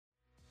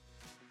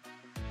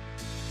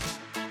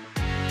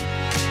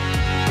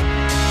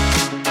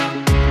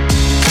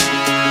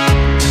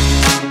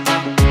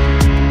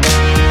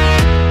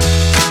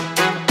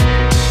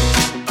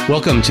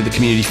Welcome to the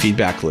Community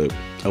Feedback Loop,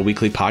 a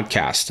weekly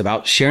podcast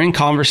about sharing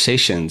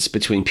conversations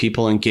between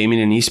people in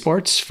gaming and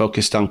esports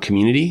focused on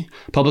community,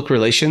 public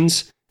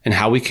relations, and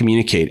how we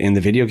communicate in the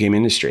video game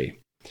industry.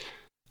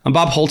 I'm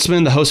Bob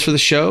Holtzman, the host for the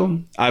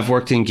show. I've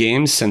worked in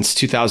games since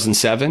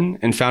 2007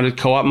 and founded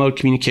Co-op Mode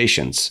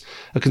Communications,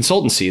 a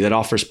consultancy that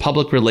offers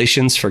public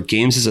relations for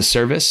games as a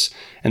service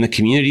and the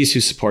communities who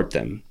support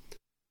them.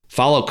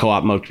 Follow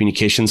Co-op Mode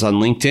Communications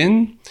on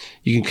LinkedIn.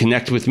 You can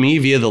connect with me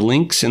via the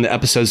links in the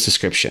episode's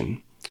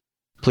description.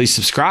 Please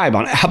subscribe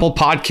on Apple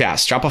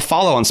Podcasts. Drop a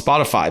follow on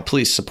Spotify.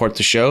 Please support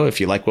the show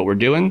if you like what we're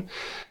doing.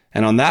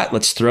 And on that,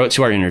 let's throw it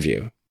to our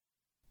interview.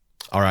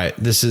 All right.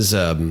 This is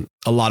a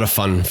lot of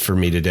fun for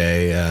me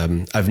today.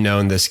 I've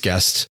known this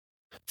guest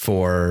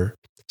for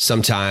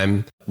some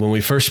time. When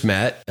we first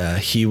met,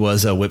 he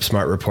was a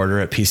Whip-Smart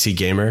reporter at PC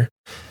Gamer.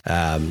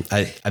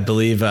 I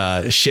believe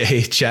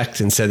Shay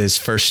checked and said his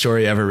first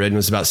story ever written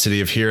was about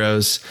City of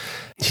Heroes.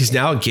 He's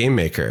now a game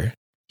maker.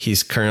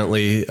 He's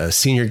currently a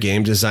senior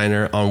game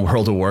designer on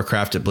World of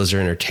Warcraft at Blizzard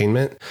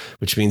Entertainment,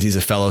 which means he's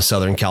a fellow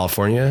Southern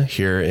California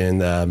here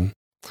in,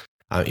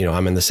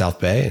 I'm in the South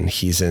Bay and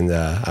he's in,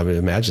 I would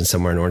imagine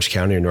somewhere in Orange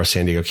County or North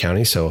San Diego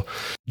County. So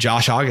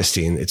Josh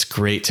Augustine, it's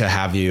great to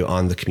have you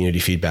on the Community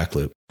Feedback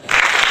Loop.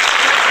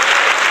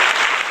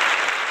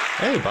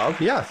 Hey, Bob.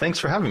 Yeah, thanks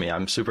for having me.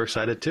 I'm super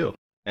excited too.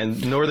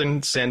 And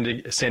Northern San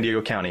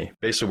Diego County,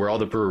 basically where all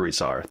the breweries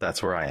are.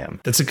 That's where I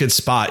am. That's a good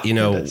spot.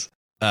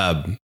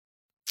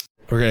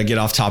 We're going to get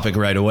off topic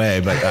right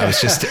away, but I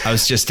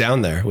was just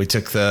down there. We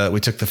took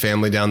the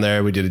family down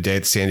there. We did a day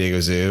at the San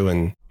Diego Zoo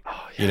and,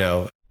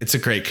 it's a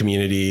great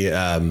community.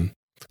 I'm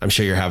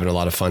sure you're having a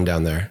lot of fun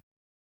down there.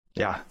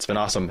 Yeah, it's been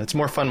awesome. It's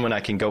more fun when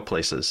I can go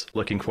places.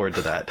 Looking forward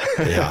to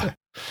that.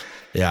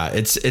 Yeah,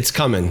 it's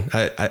coming.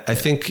 I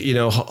think,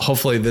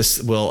 hopefully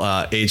this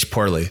will age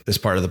poorly, this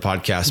part of the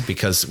podcast,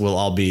 because we'll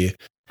all be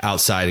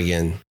outside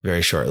again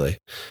very shortly.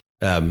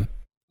 All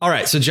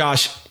right. So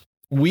Josh,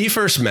 we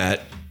first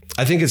met.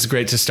 I think it's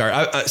great to start.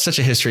 I'm such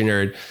a history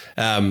nerd.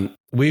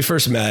 We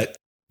first met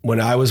when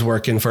I was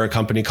working for a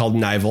company called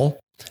Nival,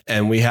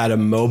 and we had a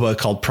MOBA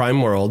called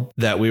Prime World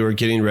that we were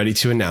getting ready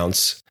to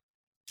announce.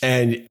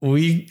 And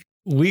we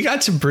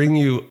got to bring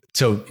you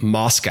to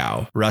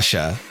Moscow,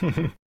 Russia.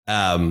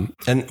 I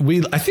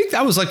think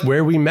that was like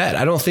where we met.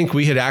 I don't think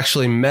we had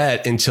actually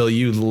met until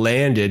you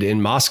landed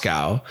in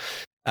Moscow.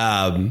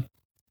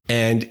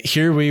 And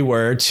here we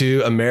were,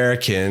 two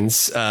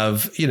Americans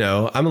of,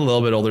 I'm a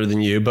little bit older than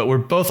you, but we're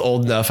both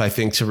old enough, I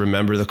think, to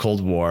remember the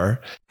Cold War.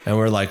 And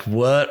we're like,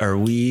 what are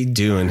we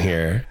doing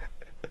here?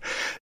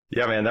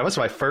 Yeah, man, that was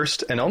my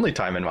first and only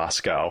time in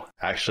Moscow,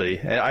 actually.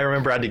 And I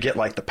remember I had to get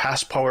like the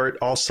passport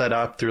all set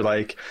up through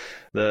like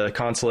the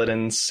consulate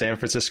in San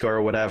Francisco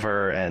or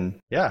whatever. And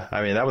yeah,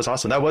 I mean, that was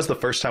awesome. That was the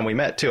first time we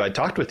met, too. I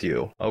talked with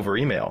you over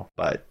email,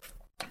 but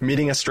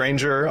meeting a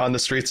stranger on the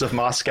streets of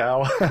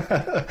Moscow,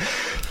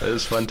 it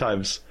was fun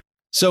times.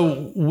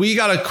 So we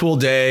got a cool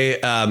day.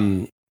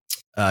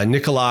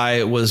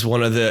 Nikolai was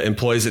one of the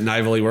employees at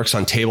Nival. He works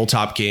on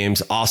tabletop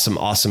games.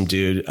 Awesome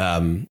dude.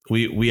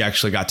 We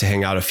actually got to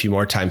hang out a few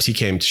more times. He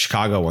came to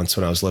Chicago once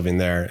when I was living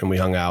there and we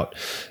hung out.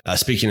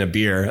 Speaking of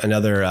beer,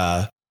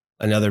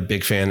 another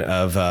big fan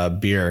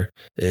of beer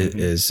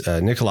is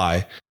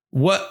Nikolai.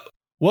 What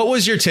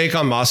was your take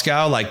on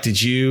Moscow? Like,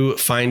 did you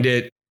find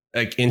it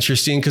like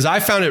interesting? Because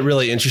I found it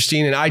really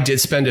interesting, and I did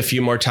spend a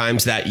few more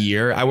times that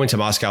year. I went to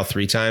Moscow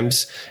 3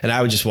 times, and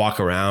I would just walk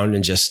around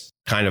and just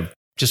kind of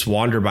just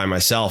wander by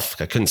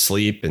myself. I couldn't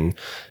sleep, and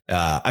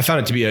I found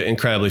it to be an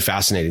incredibly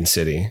fascinating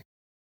city.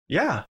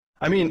 Yeah.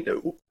 I mean,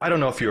 I don't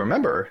know if you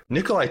remember,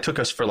 Nikolai took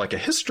us for like a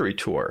history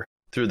tour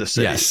through the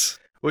city, yes,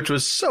 which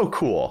was so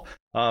cool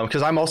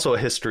because I'm also a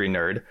history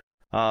nerd.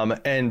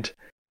 And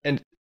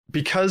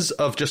because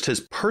of just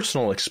his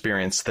personal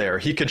experience there,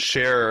 he could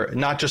share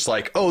not just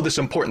like, oh, this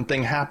important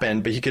thing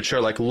happened, but he could share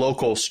like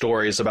local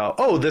stories about,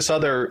 oh, this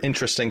other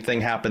interesting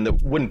thing happened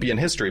that wouldn't be in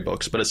history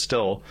books, but it's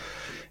still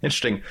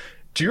interesting.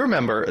 Do you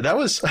remember that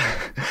was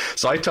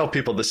so I tell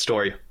people this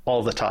story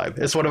all the time.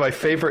 It's one of my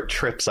favorite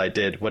trips I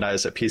did when I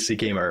was at PC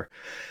Gamer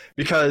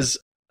because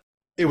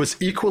it was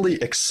equally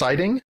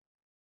exciting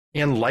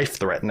and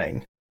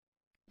life-threatening.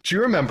 Do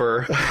you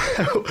remember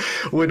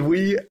when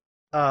we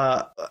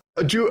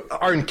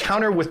our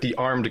encounter with the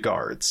armed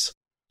guards?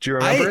 Do you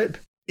remember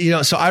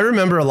it? So I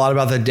remember a lot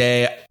about the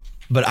day,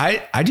 but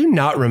I do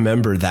not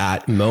remember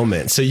that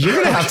moment. So you're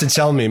going to have to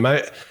tell me.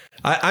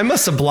 I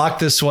must have blocked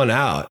this one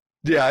out.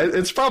 Yeah,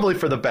 it's probably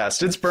for the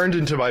best. It's burned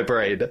into my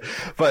brain.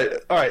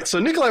 But all right, so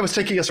Nikolai was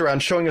taking us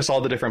around, showing us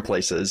all the different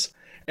places.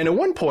 And at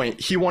one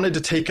point, he wanted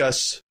to take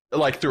us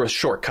like through a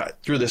shortcut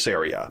through this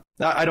area.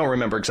 I don't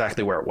remember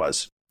exactly where it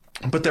was,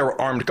 but there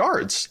were armed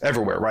guards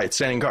everywhere, right?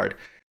 Standing guard.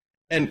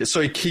 And so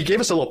he gave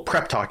us a little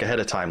prep talk ahead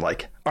of time,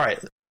 like, all right,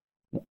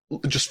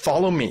 just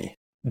follow me.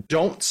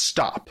 Don't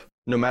stop.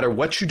 No matter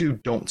what you do,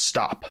 don't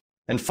stop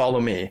and follow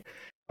me.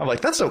 I'm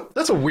like, that's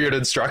a weird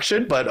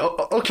instruction, but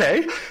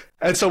okay.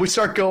 And so we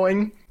start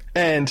going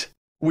and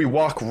we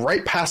walk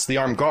right past the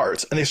armed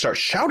guards and they start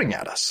shouting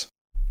at us.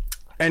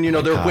 And,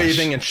 they're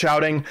waving and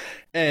shouting.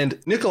 And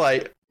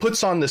Nikolai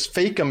puts on this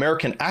fake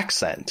American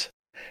accent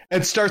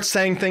and starts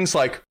saying things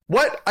like,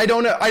 what? I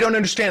don't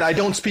understand. I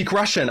don't speak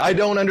Russian. I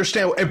don't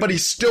understand. But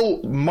he's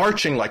still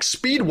marching, like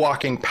speed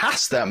walking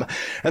past them.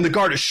 And the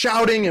guard is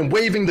shouting and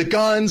waving the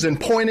guns and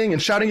pointing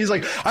and shouting. He's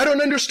like, I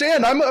don't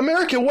understand. I'm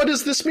American. What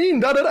does this mean?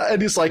 Da, da, da.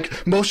 And he's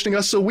like motioning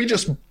us. So we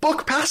just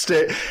book past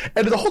it.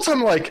 And the whole time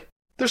I'm like,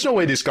 there's no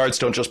way these guards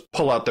don't just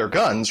pull out their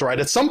guns, right?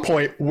 At some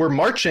point, we're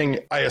marching,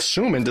 I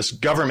assume, in this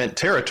government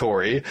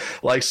territory.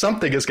 Like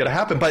something is going to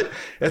happen. But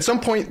at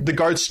some point, the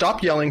guards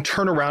stop yelling,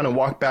 turn around and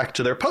walk back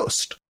to their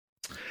post.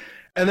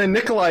 And then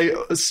Nikolai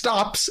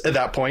stops at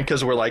that point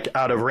because we're like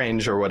out of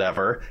range or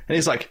whatever. And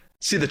he's like,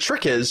 see, the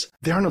trick is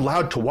they aren't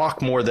allowed to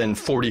walk more than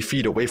 40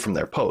 feet away from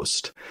their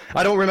post.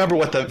 I don't remember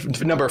what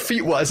the number of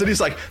feet was. And he's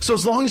like, so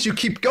as long as you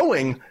keep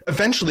going,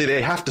 eventually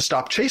they have to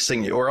stop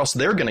chasing you or else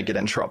they're going to get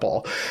in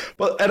trouble.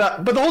 But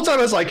the whole time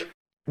I was like,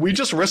 we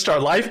just risked our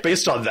life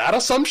based on that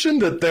assumption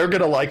that they're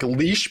going to like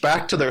leash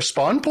back to their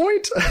spawn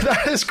point?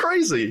 That is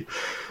crazy.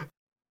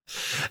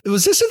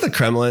 Was this at the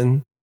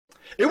Kremlin?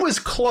 It was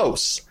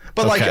close.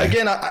 But like,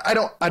 again, I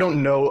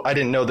don't know. I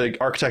didn't know the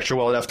architecture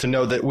well enough to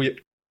know that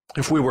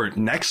if we were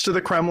next to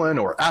the Kremlin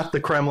or at the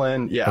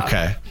Kremlin. Yeah.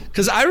 Okay.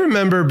 Because I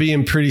remember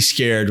being pretty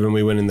scared when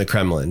we went in the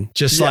Kremlin,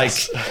 like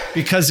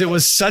because it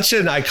was such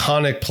an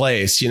iconic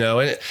place, and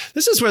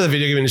this is where the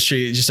video game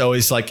industry just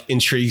always like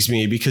intrigues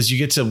me because you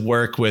get to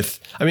work with,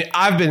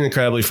 I've been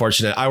incredibly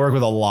fortunate. I work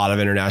with a lot of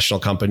international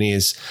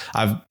companies.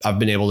 I've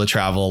been able to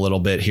travel a little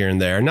bit here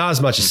and there, not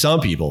as much as some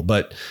people,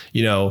 but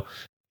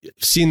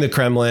seen the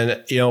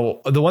Kremlin.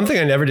 The one thing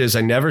I never did is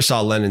I never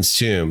saw Lenin's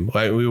tomb.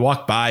 We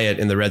walked by it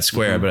in the Red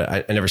Square, but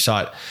I never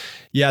saw it.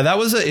 Yeah, that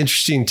was an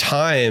interesting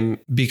time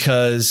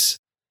because,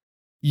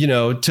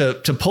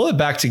 to pull it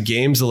back to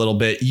games a little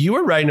bit, you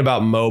were writing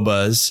about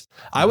MOBAs.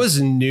 I was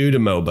new to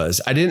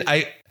MOBAs.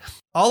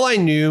 All I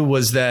knew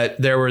was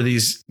that there were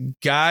these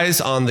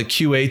guys on the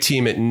QA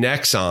team at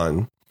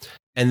Nexon,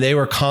 and they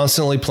were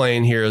constantly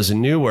playing Heroes of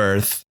New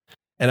Earth.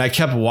 And I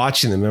kept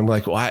watching them. And I'm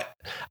like, well, I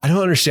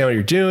don't understand what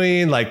you're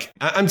doing. Like,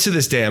 I'm to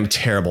this day, I'm a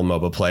terrible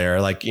MOBA player.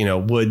 Like,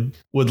 would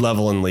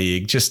level in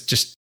League,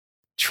 just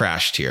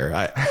trashed here.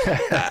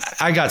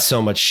 I got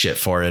so much shit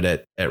for it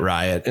at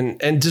Riot,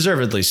 and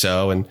deservedly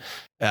so. And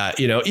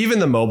even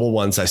the mobile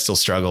ones I still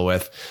struggle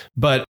with.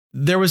 But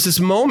there was this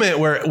moment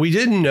where we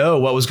didn't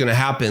know what was going to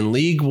happen.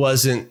 League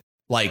wasn't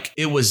like,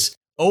 it was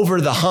over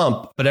the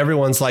hump, but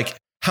everyone's like,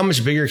 how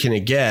much bigger can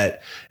it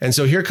get? And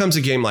so here comes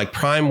a game like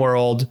Prime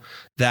World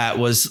that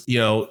was,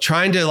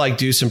 trying to like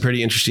do some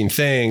pretty interesting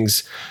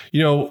things.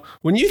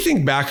 When you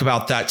think back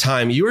about that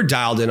time, you were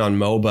dialed in on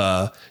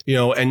MOBA,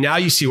 and now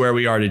you see where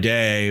we are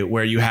today,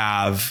 where you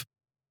have,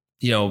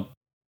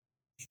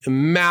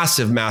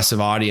 massive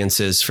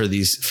audiences for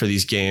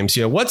these games.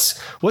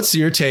 What's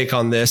your take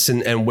on this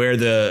and where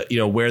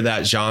where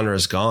that genre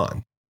has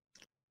gone?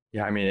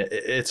 Yeah,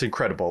 it's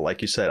incredible.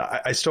 Like you said,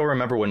 I still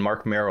remember when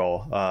Mark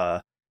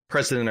Merrill,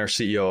 president or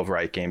CEO of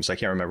Riot Games, I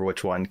can't remember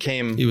which one,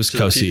 came. He was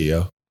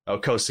co-CEO.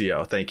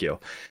 Co-CEO. Thank you.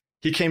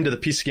 He came to the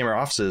PC Gamer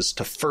offices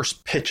to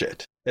first pitch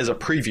it as a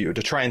preview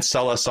to try and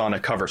sell us on a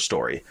cover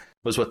story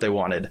was what they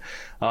wanted.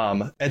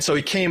 And so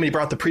he came and he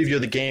brought the preview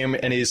of the game,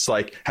 and he's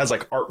like, has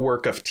like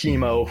artwork of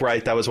Teemo,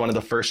 right? That was one of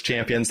the first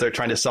champions they're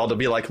trying to sell to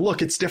be like,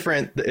 look, it's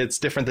different. It's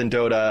different than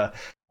Dota.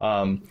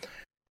 And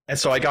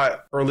so I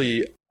got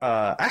early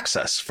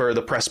access for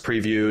the press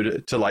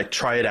preview to like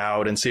try it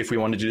out and see if we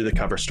wanted to do the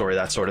cover story,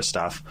 that sort of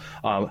stuff.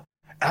 I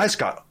just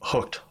got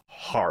hooked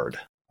hard.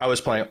 I was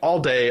playing all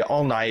day,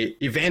 all night,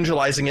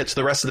 evangelizing it to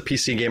the rest of the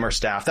PC Gamer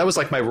staff. That was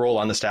like my role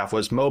on the staff,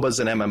 was MOBAs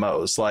and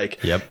MMOs.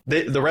 Like,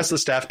 the rest of the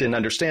staff didn't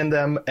understand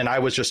them, and I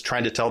was just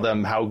trying to tell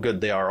them how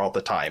good they are all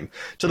the time,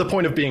 to the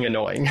point of being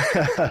annoying.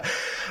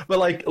 But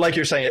like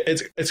you're saying,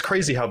 it's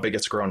crazy how big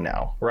it's grown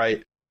now,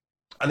 right?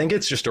 I think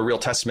it's just a real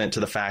testament to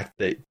the fact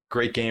that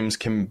great games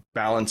can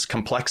balance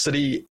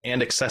complexity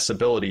and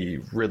accessibility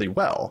really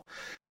well.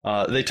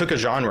 They took a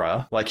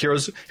genre like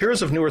Heroes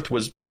of New Earth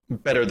was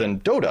better than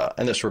Dota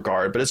in this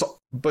regard,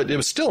 but it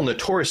was still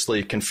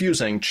notoriously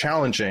confusing,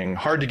 challenging,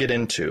 hard to get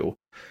into.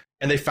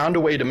 And they found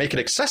a way to make it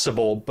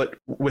accessible, but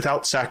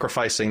without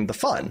sacrificing the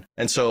fun.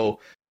 And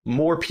so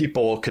more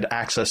people could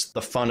access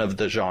the fun of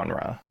the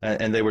genre.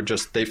 And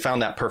they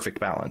found that perfect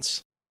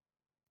balance.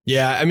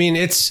 Yeah.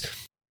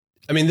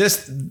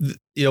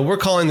 We're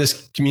calling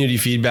this community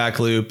feedback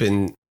loop,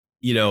 and,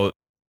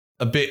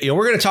 a bit,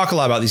 we're going to talk a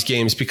lot about these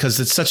games because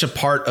it's such a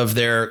part of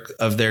their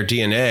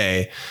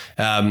DNA.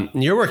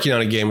 You're working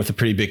on a game with a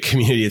pretty big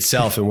community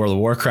itself in World of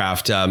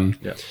Warcraft.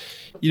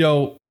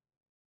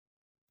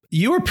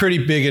 You were pretty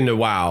big into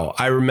WoW.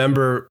 I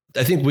remember,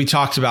 I think we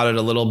talked about it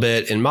a little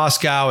bit in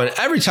Moscow, and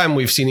every time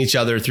we've seen each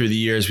other through the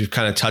years, we've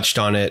kind of touched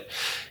on it.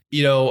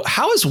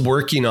 How has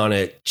working on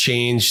it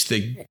changed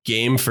the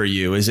game for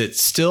you? Is it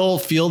still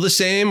feel the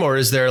same, or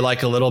is there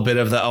like a little bit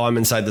of I'm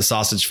inside the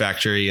sausage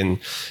factory and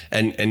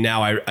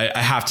now I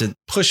have to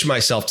push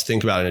myself to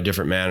think about it in a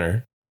different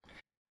manner?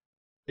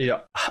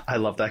 Yeah, I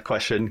love that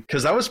question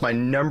because that was my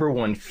number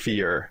one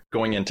fear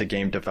going into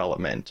game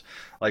development.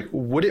 Like,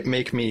 would it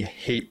make me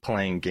hate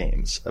playing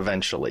games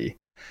eventually?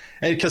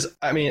 And because,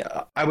 I mean,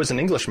 I was an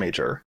English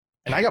major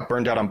and I got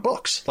burned out on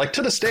books. Like,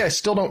 to this day, I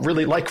still don't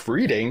really like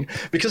reading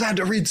because I had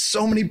to read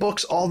so many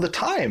books all the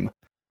time.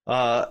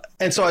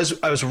 And so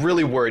I was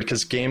really worried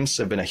because games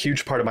have been a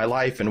huge part of my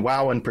life, and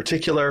WoW in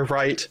particular,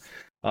 right?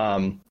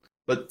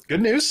 But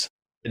good news.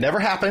 It never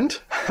happened.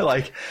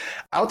 Like,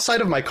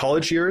 outside of my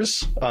college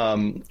years,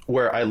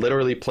 where I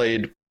literally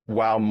played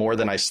WoW more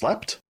than I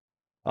slept,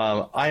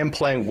 I am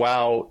playing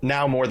WoW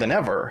now more than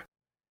ever.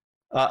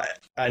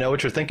 I know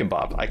what you're thinking,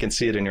 Bob. I can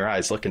see it in your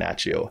eyes looking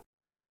at you.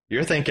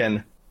 You're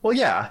thinking, well,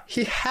 yeah,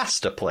 he has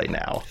to play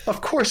now.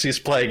 Of course he's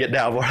playing it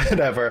now more than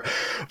ever.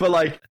 But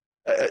like,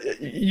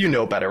 you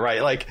know better,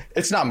 right? Like,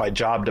 it's not my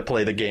job to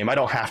play the game. I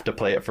don't have to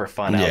play it for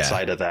fun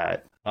outside of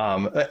that.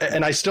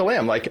 And I still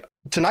am. Like,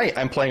 tonight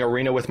I'm playing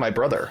Arena with my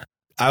brother.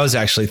 I was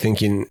actually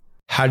thinking,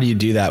 how do you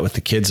do that with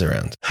the kids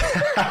around?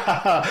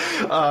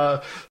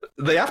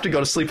 They have to go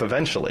to sleep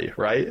eventually,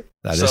 right?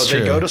 That is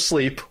true. They go to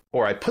sleep,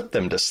 or I put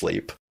them to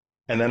sleep,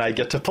 and then I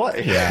get to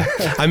play. Yeah.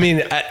 I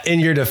mean, in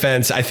your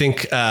defense, I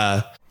think,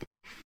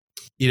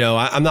 you know,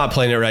 I'm not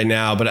playing it right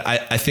now, but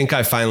I think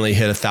I finally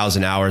hit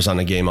 1,000 hours on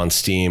a game on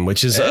Steam,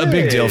 which is a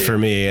big deal for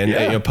me. And you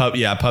know,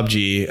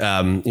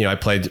 PUBG, you know, I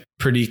played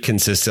pretty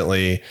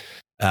consistently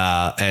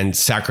and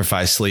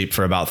sacrificed sleep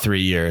for about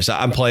 3 years.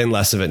 I'm playing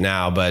less of it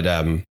now, but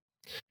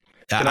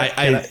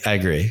I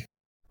agree.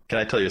 Can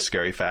I tell you a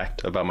scary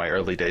fact about my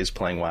early days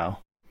playing WoW?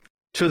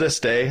 To this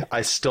day,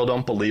 I still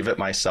don't believe it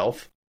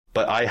myself,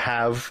 but I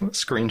have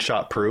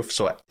screenshot proof,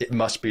 so it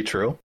must be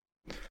true.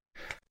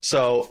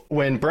 So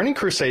when Burning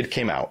Crusade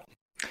came out,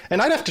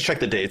 and I'd have to check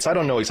the dates, I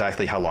don't know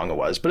exactly how long it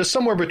was, but it's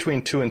somewhere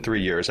between 2 and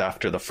 3 years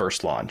after the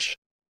first launch.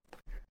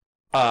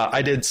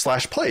 I did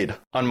 /played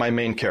on my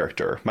main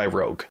character, my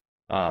rogue.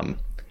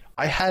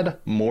 I had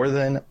more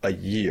than a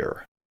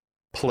year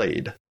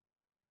played.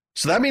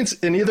 So that means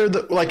in either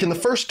in the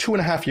first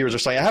 2.5 years or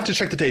something, I have to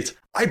check the dates,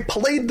 I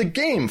played the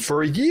game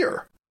for a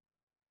year.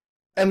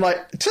 And like,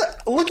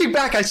 looking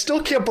back, I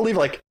still can't believe,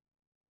 like,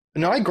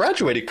 no, I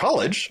graduated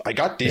college. I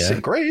got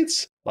decent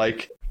grades.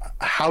 Like,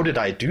 how did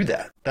I do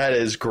that? That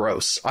is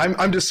gross.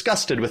 I'm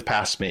disgusted with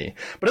past me.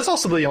 But it's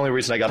also the only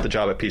reason I got the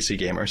job at PC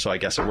Gamer, so I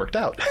guess it worked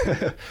out.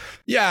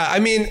 Yeah, I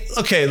mean,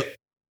 okay,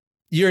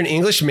 you're an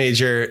English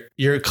major.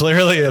 You're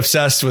clearly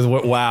obsessed with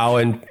WoW,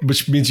 and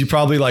which means you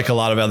probably like a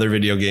lot of other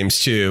video games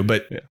too.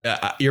 But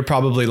you're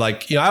probably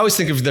like, you know, I always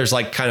think of there's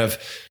like kind of,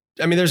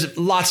 I mean, there's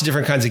lots of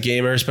different kinds of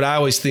gamers, but I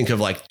always think of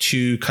like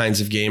two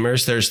kinds of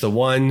gamers. There's the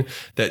one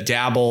that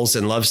dabbles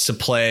and loves to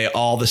play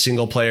all the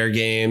single player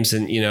games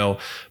and, you know,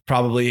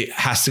 probably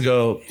has to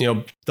go, you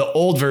know, the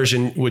old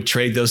version would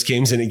trade those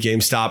games in at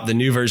GameStop. The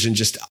new version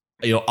just,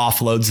 you know,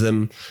 offloads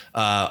them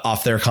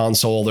off their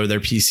console or their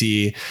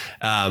PC.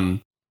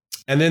 And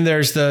then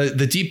there's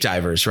the deep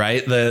divers,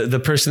 right?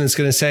 The person that's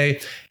going to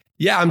say,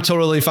 yeah, I'm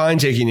totally fine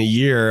taking a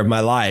year of my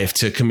life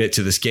to commit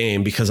to this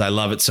game because I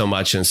love it so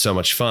much and it's so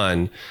much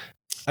fun.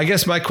 I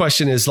guess my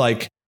question is,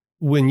 like,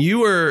 when you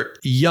were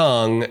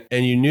young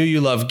and you knew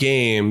you loved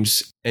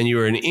games and you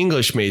were an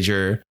English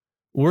major,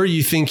 were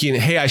you thinking,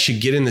 hey, I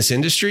should get in this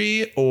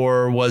industry?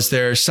 Or was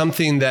there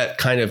something that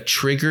kind of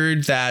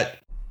triggered that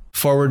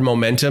forward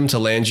momentum to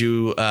land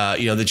you,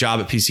 you know, the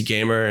job at PC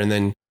Gamer and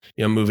then,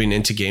 you know, moving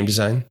into game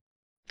design?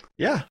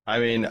 Yeah, I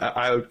mean,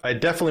 I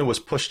definitely was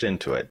pushed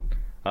into it.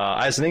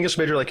 As an English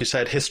major, like you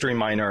said, history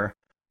minor,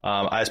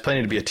 I was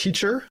planning to be a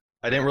teacher.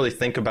 I didn't really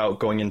think about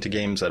going into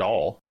games at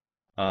all.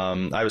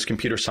 I was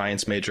computer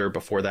science major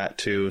before that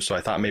too, so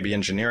I thought maybe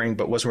engineering,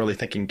 but wasn't really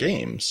thinking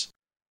games.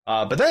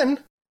 But then,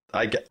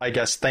 I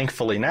guess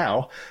thankfully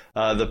now,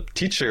 the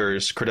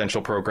teacher's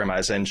credential program I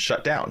was in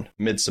shut down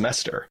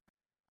mid-semester.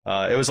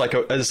 It was like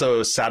as though it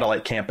was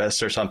satellite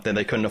campus or something.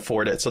 They couldn't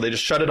afford it, so they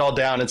just shut it all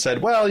down and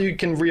said, well, you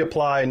can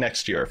reapply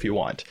next year if you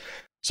want.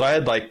 So I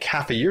had like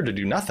half a year to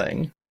do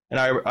nothing. And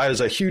I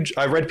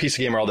read PC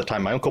Gamer all the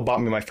time. My uncle bought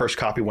me my first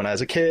copy when I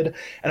was a kid.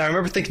 And I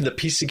remember thinking the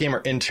PC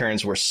Gamer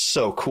interns were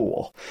so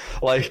cool.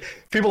 Like,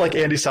 people like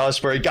Andy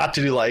Salisbury got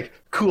to do like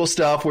cool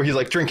stuff where he's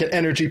like drinking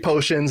energy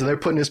potions and they're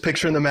putting his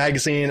picture in the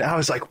magazine. I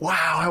was like,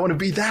 wow, I want to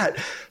be that.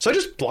 So I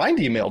just blind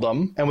emailed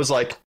him and was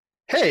like,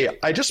 hey,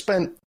 I just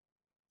spent,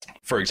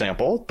 for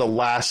example, the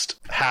last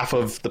half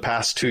of the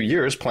past 2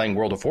 years playing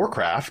World of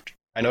Warcraft.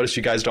 I noticed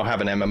you guys don't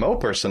have an MMO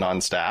person on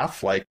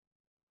staff. Like,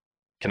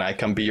 can I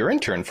come be your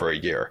intern for a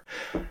year?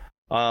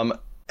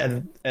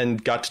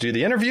 And got to do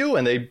the interview,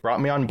 and they brought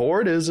me on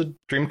board as a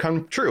dream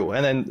come true.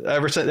 And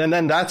then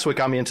then that's what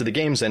got me into the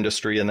games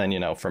industry. And then, you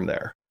know, from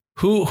there.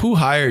 Who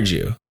hired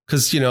you?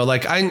 Because, you know,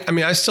 like, I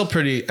mean,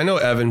 I know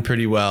Evan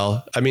pretty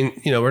well. I mean,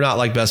 you know, we're not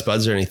like best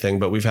buds or anything,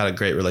 but we've had a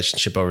great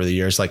relationship over the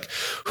years. Like,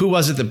 who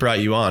was it that brought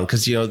you on?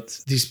 Because, you know,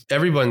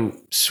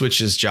 everyone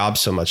switches jobs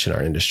so much in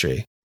our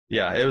industry.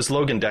 Yeah, it was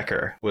Logan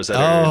Decker. Was that?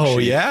 Oh,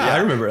 yeah, I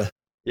remember.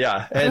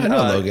 Yeah, and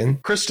Logan.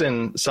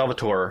 Kristen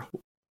Salvatore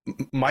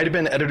might have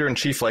been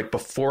editor-in-chief like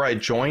before I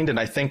joined, and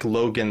I think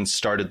Logan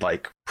started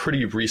like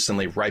pretty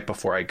recently, right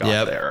before I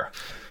got there.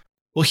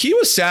 Well, he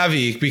was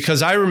savvy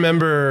because I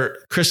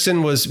remember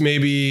Kristen was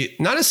maybe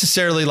not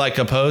necessarily like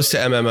opposed to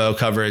MMO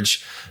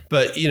coverage,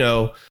 but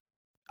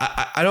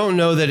I don't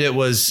know that it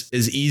was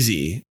as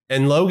easy.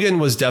 And Logan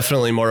was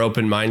definitely more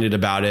open-minded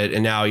about it.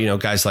 And now,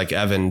 guys like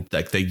Evan,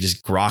 like they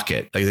just grok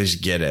it, like they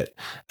just get it.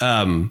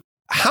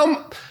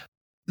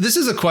 This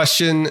is a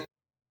question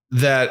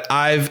that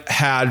I've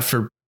had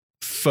for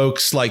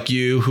folks like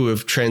you who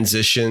have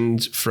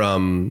transitioned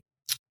from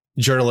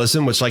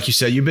journalism, which, like you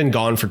said, you've been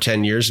gone for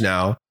 10 years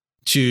now,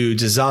 to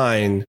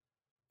design.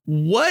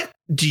 What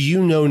do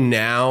you know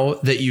now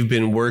that you've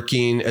been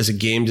working as a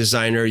game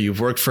designer? You've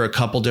worked for a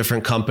couple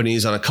different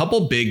companies on a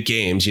couple big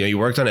games. You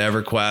worked on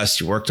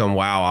EverQuest, you worked on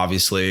WoW,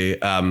 obviously.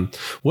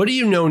 What do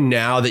you know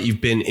now that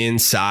you've been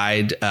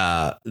inside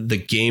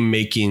the game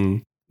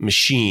making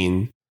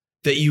machine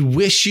that you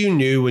wish you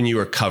knew when you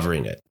were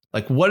covering it?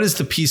 Like, what is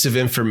the piece of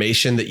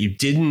information that you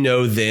didn't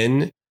know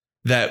then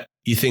that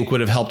you think would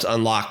have helped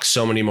unlock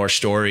so many more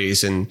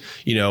stories and,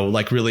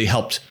 like really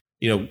helped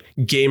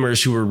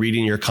gamers who were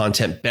reading your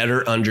content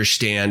better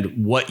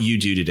understand what you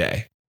do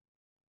today?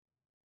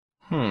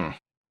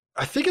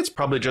 I think it's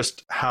probably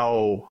just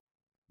how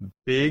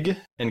big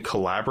and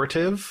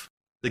collaborative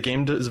the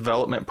game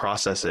development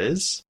process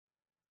is.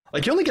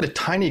 Like, you only get a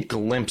tiny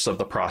glimpse of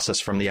the process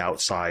from the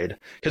outside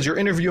because you're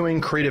interviewing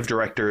creative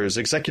directors,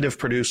 executive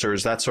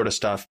producers, that sort of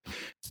stuff.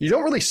 You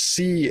don't really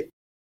see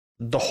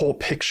the whole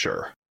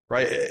picture,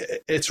 right?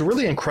 It's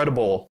really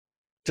incredible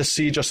to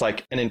see just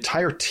like an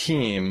entire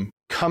team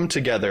come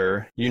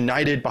together,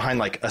 united behind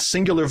like a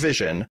singular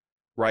vision,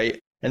 right?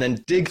 And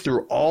then dig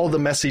through all the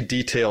messy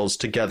details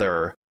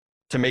together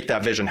to make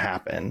that vision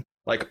happen.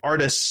 Like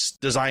artists,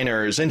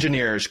 designers,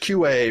 engineers,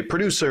 QA,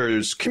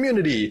 producers,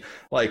 community,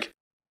 like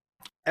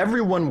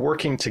everyone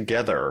working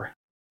together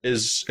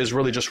is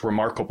really just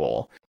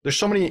remarkable. There's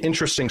so many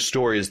interesting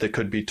stories that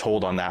could be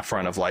told on that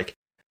front of like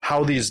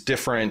how these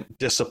different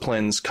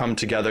disciplines come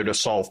together to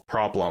solve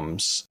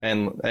problems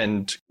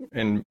and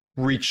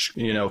reach,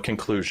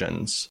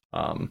 conclusions.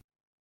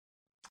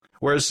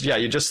 Whereas,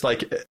 you just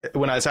like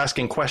when I was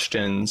asking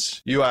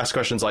questions, you ask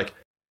questions like,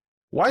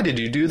 why did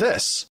you do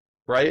this?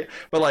 Right.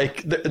 But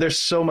like, there's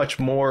so much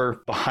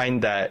more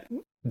behind that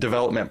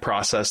development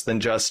process than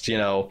just,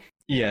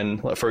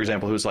 Ian, for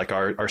example, who's like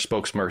our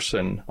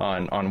spokesperson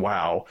on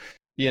WoW.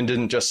 Ian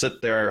didn't just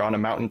sit there on a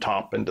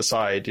mountaintop and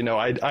decide,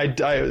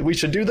 we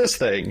should do this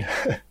thing.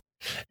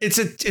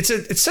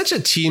 It's such a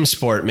team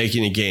sport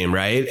making a game,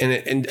 right?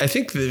 And I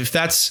think if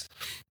that's,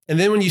 and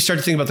then when you start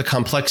to think about the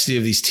complexity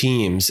of these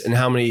teams and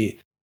how many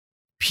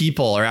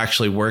people are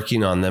actually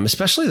working on them,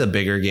 especially the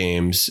bigger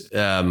games.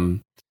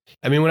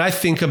 When I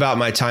think about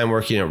my time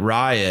working at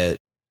Riot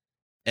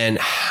and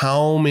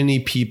how many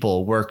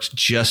people worked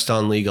just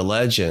on League of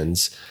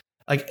Legends,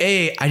 like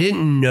I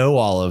didn't know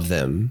all of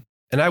them.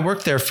 And I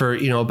worked there for,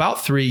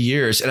 about 3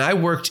 years, and I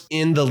worked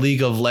in the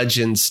League of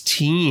Legends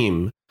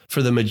team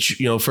for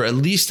for at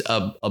least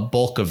a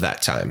bulk of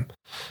that time.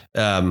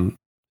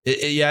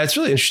 It's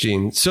really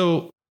interesting.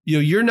 So,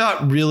 you're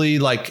not really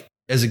like,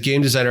 as a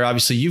game designer,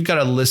 obviously you've got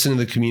to listen to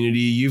the community.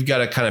 You've got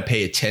to kind of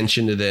pay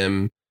attention to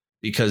them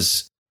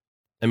because,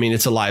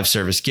 it's a live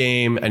service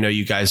game. I know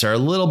you guys are a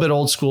little bit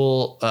old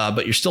school,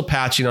 but you're still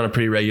patching on a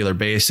pretty regular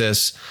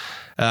basis.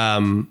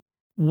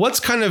 What's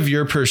kind of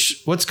your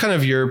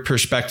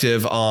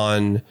perspective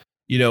on,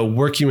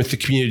 working with the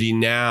community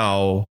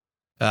now,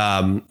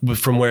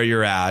 from where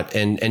you're at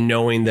and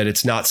knowing that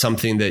it's not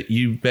something that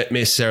you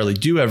necessarily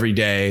do every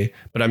day,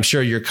 but I'm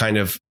sure you're kind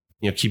of,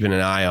 keeping an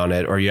eye on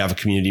it, or you have a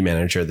community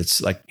manager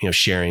that's like,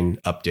 sharing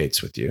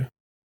updates with you.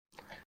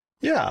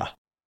 Yeah.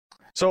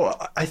 So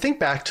I think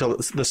back to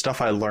the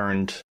stuff I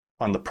learned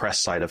on the press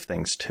side of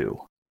things too.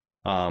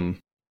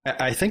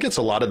 I think it's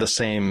a lot of the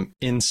same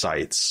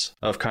insights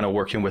of kind of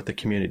working with the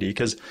community,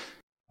 because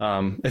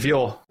if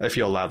you'll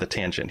allow the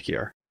tangent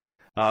here,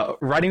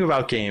 writing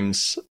about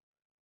games,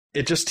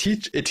 it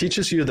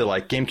teaches you that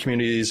like game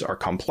communities are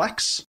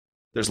complex.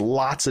 There's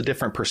lots of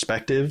different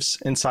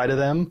perspectives inside of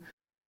them.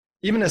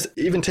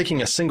 Even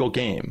taking a single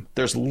game,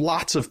 there's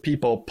lots of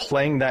people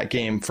playing that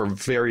game for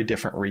very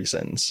different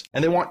reasons,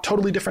 and they want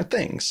totally different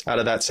things out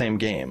of that same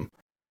game.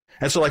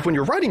 And so like when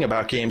you're writing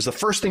about games, the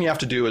first thing you have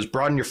to do is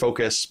broaden your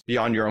focus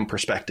beyond your own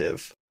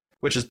perspective,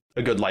 which is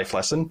a good life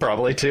lesson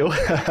probably too.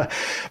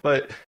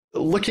 But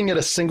looking at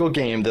a single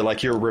game that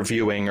like you're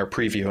reviewing or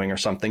previewing or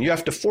something, you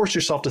have to force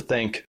yourself to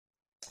think,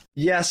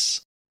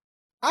 yes,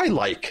 I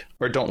like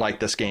or don't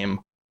like this game,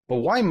 but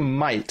why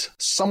might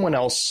someone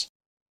else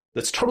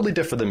that's totally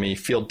different than me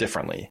feel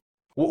differently?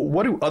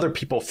 What do other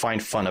people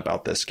find fun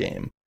about this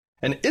game?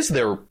 And is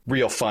there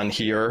real fun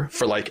here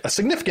for like a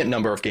significant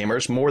number of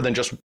gamers, more than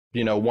just,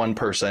 one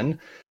person?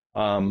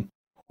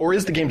 Or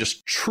is the game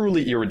just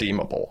truly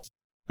irredeemable?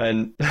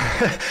 And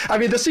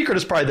the secret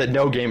is probably that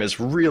no game is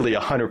really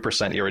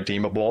 100%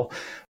 irredeemable,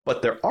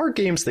 but there are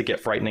games that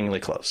get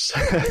frighteningly close.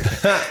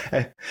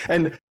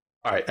 And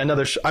all right,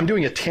 I'm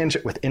doing a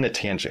tangent within a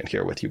tangent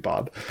here with you,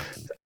 Bob.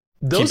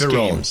 those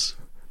games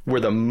were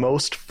the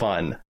most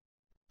fun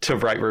to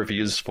write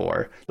reviews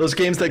for. Those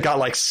games that got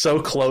like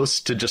so close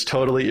to just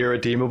totally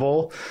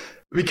irredeemable.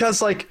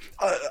 Because like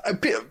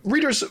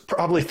readers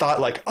probably thought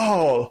like,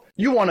 oh,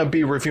 you want to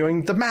be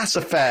reviewing the Mass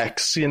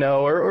Effects, you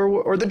know,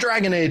 or the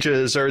Dragon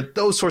Ages, or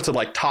those sorts of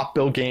like top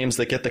bill games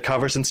that get the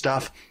covers and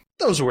stuff.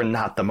 Those were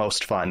not the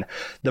most fun.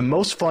 The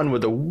most fun were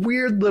the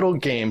weird little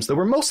games that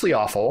were mostly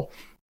awful.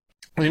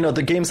 You know,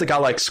 the games that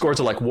got like scores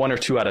of like 1 or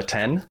 2 out of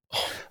 10.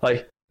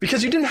 Like,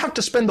 because you didn't have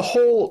to spend the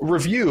whole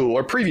review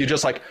or preview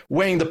just like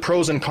weighing the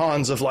pros and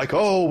cons of like,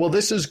 oh, well,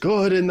 this is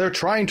good and they're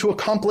trying to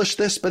accomplish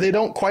this, but they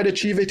don't quite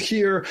achieve it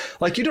here.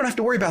 Like, you don't have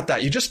to worry about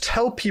that. You just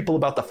tell people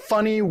about the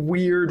funny,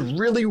 weird,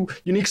 really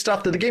unique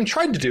stuff that the game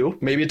tried to do.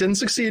 Maybe it didn't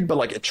succeed, but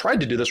like it tried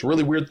to do this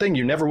really weird thing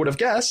you never would have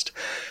guessed.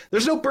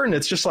 There's no burden.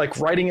 It's just like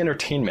writing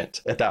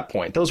entertainment at that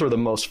point. Those were the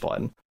most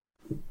fun.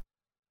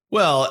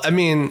 Well, I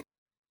mean,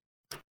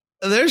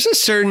 there's a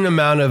certain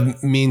amount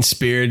of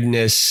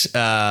mean-spiritedness.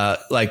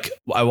 Like,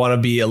 I want to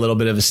be a little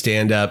bit of a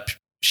stand-up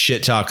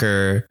shit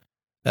talker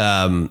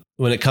when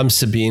it comes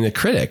to being a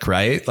critic,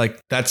 right? Like,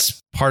 that's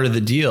part of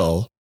the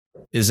deal,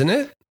 isn't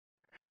it?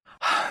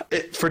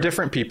 For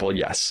different people,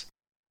 yes.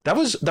 That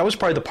was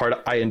probably the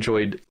part I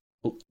enjoyed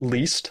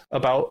least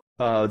about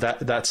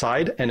that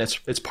side, and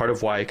it's part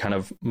of why I kind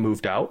of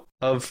moved out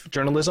of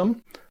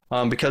journalism.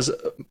 Because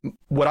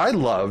what I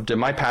loved and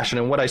my passion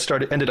and what I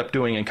ended up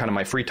doing in kind of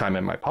my free time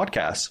and my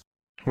podcasts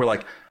were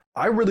like,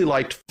 I really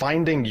liked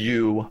finding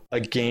you a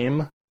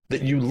game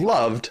that you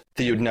loved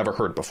that you'd never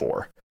heard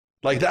before.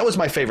 Like, that was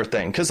my favorite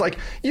thing. Because, like,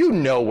 you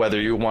know whether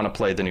you want to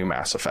play the new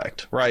Mass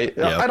Effect, right?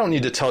 Yep. I don't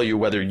need to tell you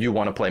whether you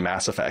want to play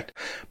Mass Effect.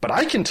 But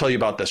I can tell you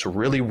about this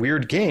really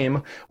weird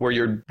game where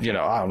you're, you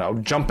know, I don't know,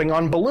 jumping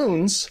on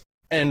balloons.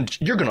 And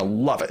you're going to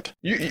love it.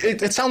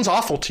 It sounds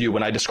awful to you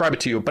when I describe it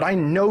to you, but I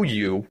know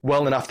you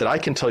well enough that I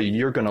can tell you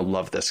you're going to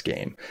love this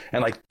game.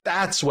 And like,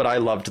 that's what I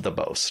loved the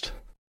most.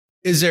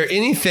 Is there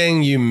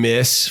anything you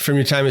miss from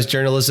your time as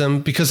journalism?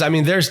 Because I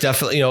mean, there's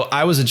definitely, you know,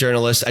 I was a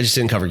journalist. I just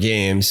didn't cover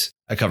games.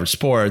 I covered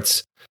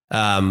sports.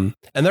 And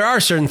there are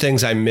certain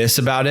things I miss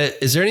about it.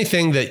 Is there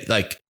anything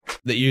that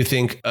you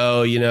think,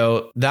 oh, you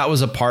know, that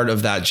was a part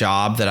of that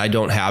job that I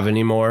don't have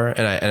anymore?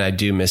 And I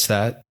do miss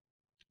that.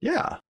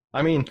 Yeah.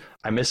 I mean,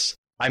 I miss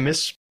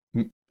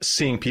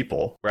seeing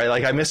people, right?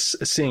 Like, I miss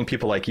seeing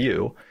people like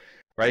you,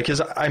 right?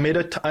 Because I made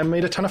a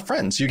ton of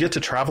friends. You get to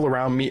travel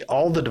around, meet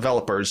all the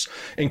developers,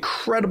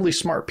 incredibly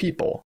smart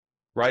people,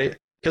 right?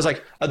 Because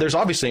like, there's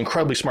obviously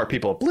incredibly smart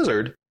people at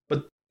Blizzard,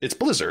 but it's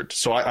Blizzard.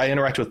 So I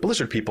interact with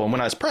Blizzard people. And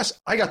when I was press,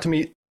 I got to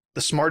meet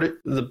the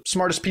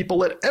smartest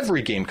people at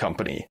every game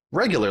company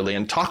regularly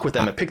and talk with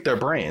them and pick their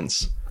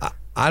brains.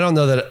 I don't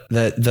know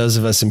that those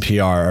of us in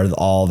PR are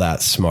all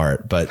that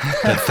smart, but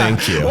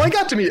thank you. Well, I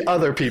got to meet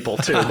other people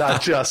too,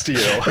 not just you.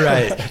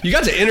 Right. You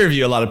got to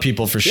interview a lot of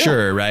people for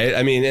sure, right?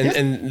 I mean,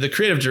 and the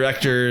creative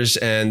directors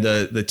and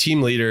the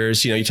team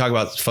leaders, you know, you talk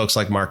about folks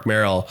like Mark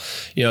Merrill,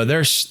 you know,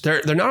 they're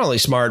not only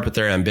smart, but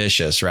they're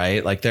ambitious,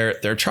 right? Like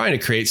they're trying to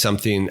create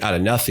something out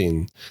of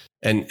nothing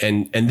and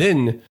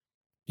then,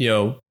 you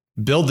know,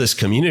 build this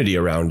community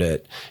around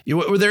it.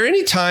 Were there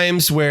any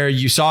times where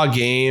you saw a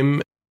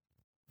game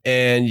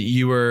and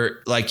you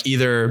were like,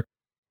 either,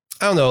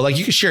 I don't know, like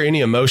you could share any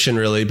emotion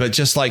really, but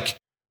just like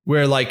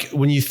where like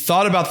when you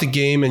thought about the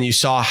game and you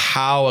saw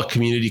how a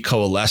community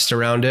coalesced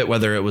around it,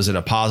 whether it was in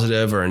a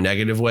positive or a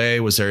negative way,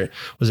 was there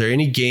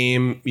any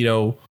game, you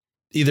know,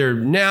 either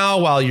now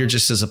while you're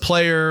just as a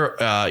player,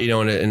 you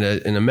know,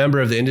 in a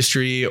member of the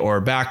industry, or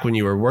back when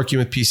you were working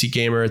with PC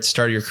Gamer at the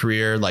start of your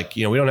career, like,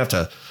 you know, we don't have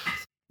to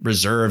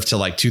reserve to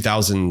like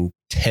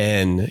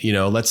 2010, you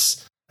know,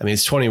 it's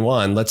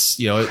 21. Let's,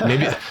 you know,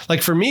 maybe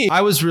like for me,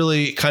 I was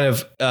really kind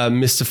of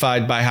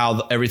mystified by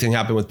how everything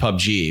happened with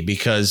PUBG,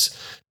 because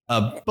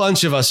a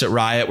bunch of us at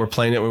Riot were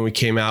playing it when we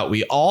came out.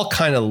 We all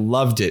kind of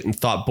loved it and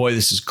thought, boy,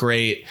 this is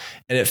great.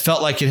 And it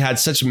felt like it had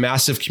such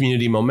massive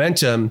community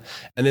momentum.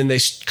 And then they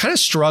kind of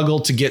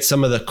struggled to get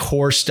some of the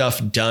core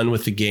stuff done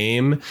with the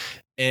game.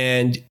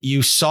 And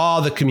you saw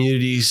the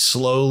community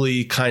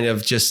slowly kind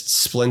of just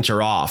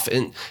splinter off.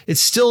 And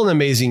it's still an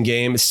amazing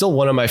game. It's still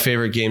one of my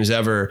favorite games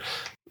ever.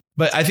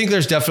 But I think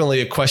there's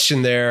definitely a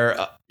question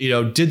there. You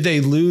know, did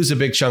they lose a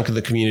big chunk of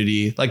the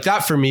community? Like that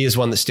for me is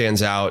one that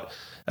stands out.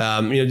 You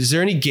know, is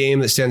there any game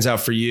that stands out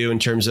for you in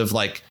terms of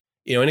like,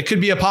 you know, and it could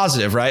be a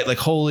positive, right? Like,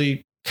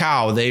 holy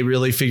cow, they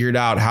really figured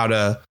out how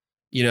to,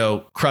 you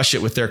know, crush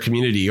it with their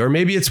community. Or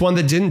maybe it's one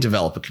that didn't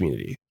develop a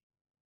community.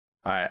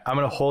 All right, I'm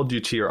going to hold you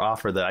to your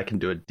offer that I can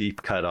do a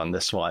deep cut on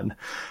this one,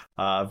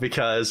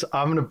 because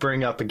I'm going to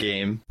bring up a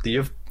game that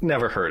you've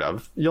never heard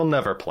of. You'll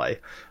never play,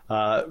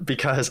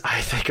 because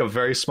I think a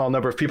very small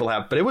number of people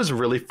have, but it was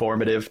really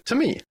formative to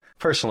me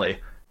personally.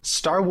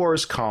 Star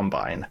Wars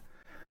Combine.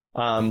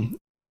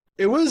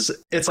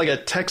 It's like a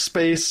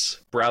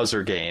text-based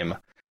browser game.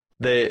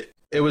 It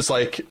was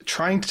like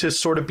trying to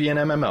sort of be an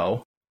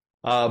MMO,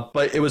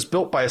 but it was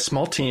built by a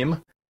small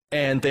team.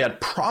 And they had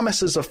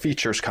promises of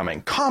features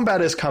coming. Combat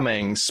is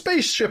coming.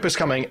 Spaceship is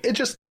coming. It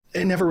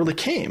never really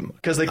came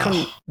because they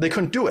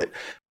couldn't do it.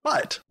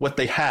 But what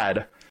they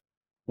had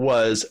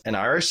was an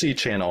IRC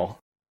channel,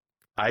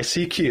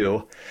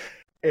 ICQ,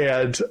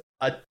 and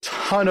a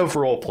ton of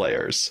role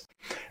players.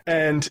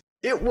 And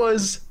it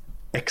was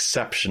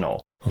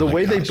exceptional. The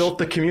way they built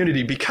the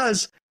community,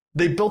 because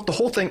they built the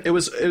whole thing. It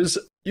was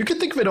you could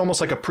think of it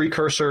almost like a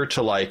precursor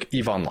to like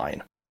EVE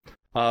Online.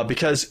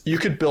 Because you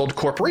could build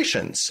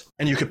corporations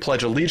and you could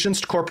pledge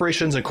allegiance to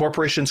corporations, and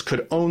corporations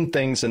could own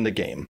things in the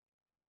game.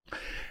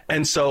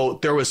 And so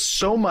there was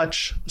so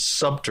much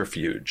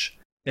subterfuge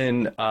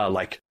in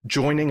like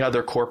joining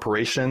other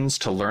corporations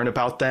to learn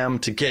about them,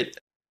 to get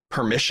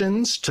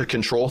permissions to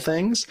control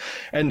things.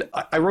 And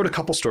I wrote a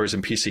couple stories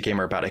in PC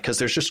Gamer about it, because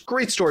there's just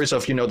great stories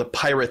of, the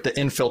pirate that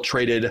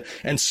infiltrated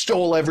and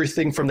stole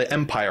everything from the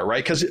Empire,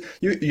 right? Because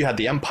you had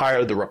the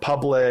Empire, the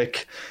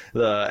Republic,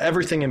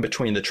 everything in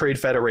between, the Trade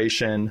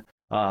Federation,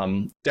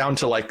 down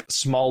to like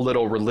small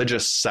little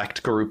religious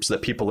sect groups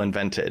that people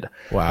invented.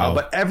 Wow.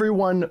 But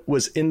everyone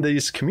was in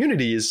these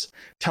communities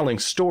telling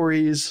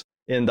stories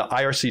in the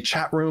IRC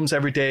chat rooms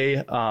every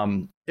day.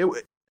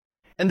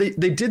 And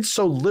they did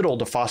so little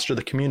to foster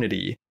the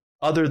community,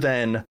 other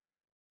than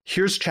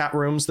here's chat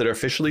rooms that are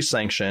officially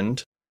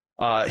sanctioned.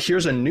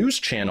 Here's a news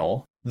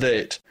channel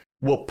that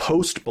will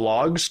post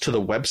blogs to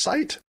the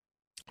website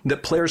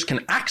that players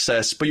can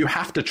access, but you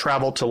have to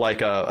travel to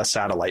like a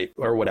satellite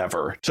or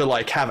whatever to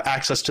like have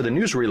access to the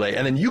news relay.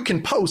 And then you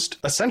can post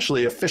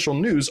essentially official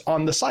news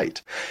on the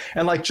site.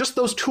 And like just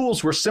those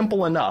tools were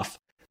simple enough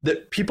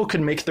that people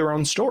could make their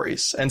own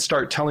stories and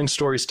start telling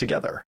stories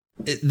together.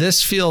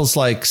 This feels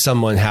like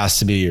someone has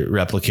to be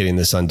replicating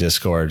this on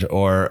Discord,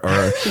 or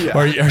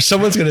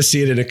someone's going to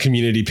see it in a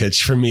community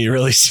pitch from me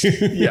really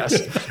soon.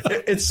 Yes,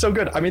 it's so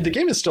good. I mean, the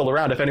game is still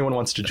around if anyone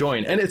wants to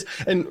join.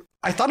 And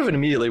I thought of it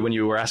immediately when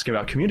you were asking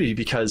about community,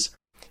 because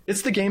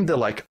it's the game that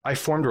like I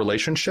formed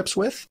relationships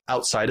with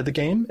outside of the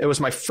game. It was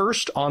my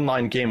first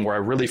online game where I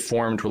really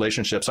formed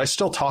relationships. I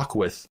still talk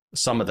with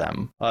some of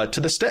them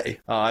to this day.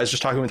 I was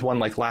just talking with one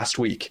like last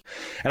week,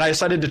 and I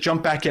decided to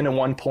jump back in at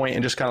one point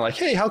and just kind of like,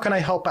 hey, how can I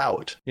help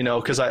out?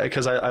 Because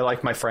I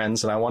like my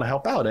friends and I want to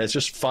help out. And it's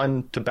just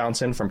fun to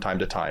bounce in from time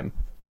to time.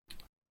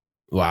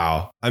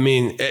 Wow. I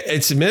mean,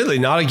 it's admittedly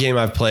not a game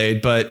I've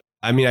played, but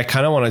I mean, I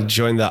kind of want to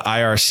join the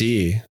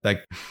IRC,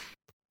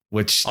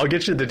 which I'll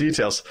get you the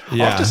details.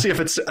 Yeah. I'll have to see if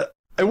it's.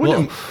 I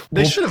wouldn't.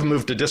 They should have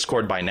moved to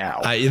Discord by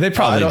now. They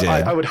probably did.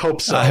 I would hope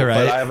so,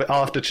 right? But I'll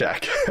have to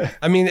check.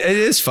 I mean, it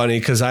is funny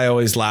because I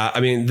always laugh. I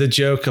mean, the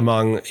joke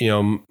among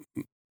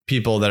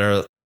people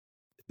that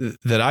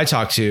I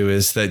talk to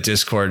is that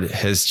Discord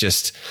it's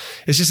just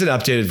an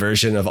updated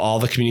version of all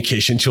the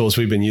communication tools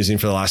we've been using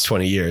for the last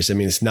 20 years. I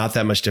mean, it's not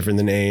that much different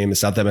than AIM.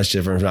 It's not that much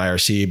different from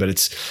IRC, but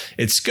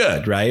it's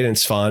good, right? And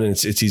it's fun and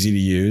it's easy to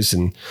use.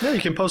 And yeah, you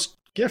can post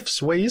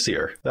GIFs way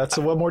easier.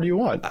 What more do you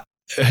want?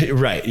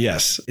 Right.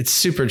 Yes. It's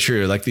super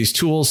true. Like these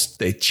tools,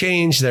 they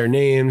change their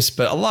names,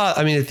 but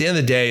at the end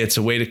of the day, it's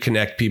a way to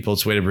connect people.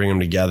 It's a way to bring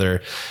them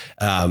together.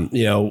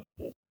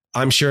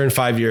 I'm sure in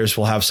 5 years,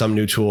 we'll have some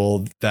new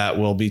tool that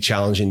will be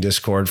challenging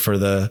Discord for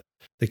the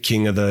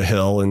king of the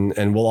hill,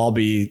 and we'll all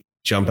be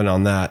jumping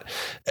on that.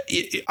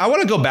 I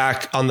want to go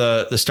back on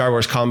the Star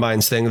Wars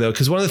Combines thing, though,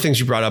 because one of the things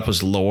you brought up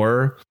was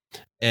lore.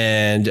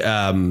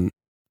 And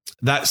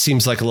that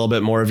seems like a little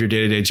bit more of your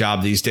day-to-day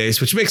job these days,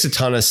 which makes a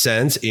ton of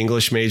sense.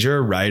 English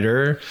major,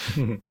 writer,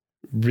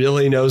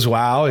 really knows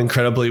WoW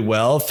incredibly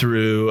well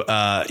through,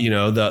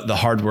 the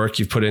hard work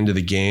you've put into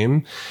the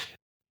game.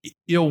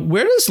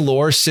 Where does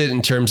lore sit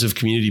in terms of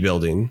community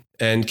building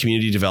and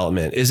community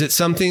development? Is it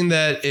something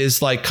that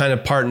is like kind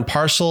of part and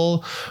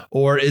parcel,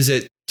 or is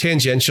it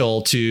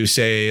tangential to,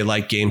 say,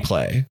 like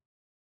gameplay?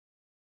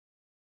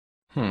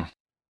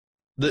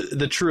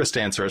 The truest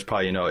answer is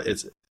probably,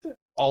 it's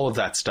all of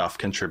that stuff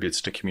contributes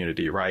to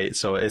community, right?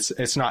 So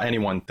it's not any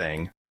one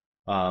thing.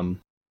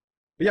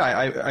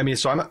 Yeah, I mean,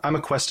 so I'm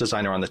a quest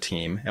designer on the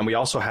team, and we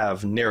also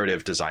have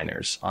narrative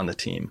designers on the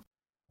team,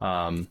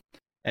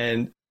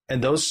 and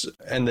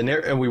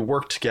we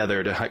work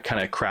together to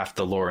kind of craft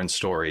the lore and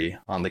story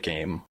on the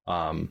game.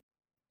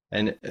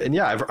 And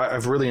yeah,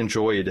 I've really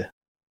enjoyed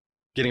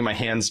getting my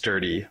hands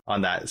dirty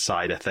on that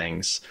side of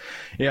things.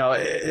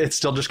 It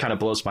still just kind of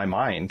blows my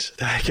mind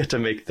that I get to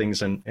make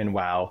things in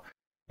WoW.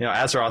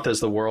 Azeroth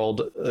is the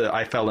world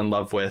I fell in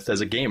love with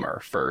as a gamer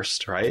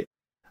first, right?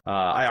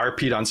 I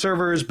RP'd on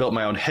servers, built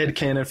my own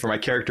headcanon for my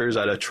characters.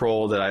 I had a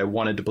troll that I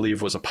wanted to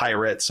believe was a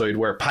pirate, so he'd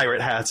wear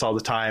pirate hats all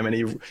the time,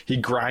 and he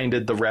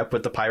grinded the rep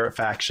with the pirate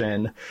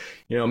faction,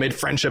 made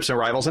friendships and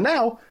rivals. And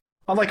now,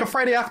 on like a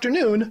Friday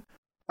afternoon,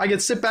 I get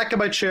to sit back in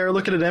my chair,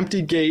 look at an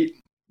empty gate.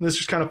 This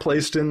was kind of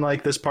placed in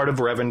like this part of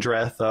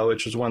Revendreth,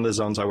 which was one of the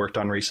zones I worked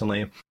on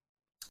recently. And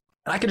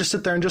I could just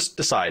sit there and just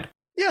decide,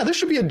 yeah, there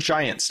should be a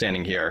giant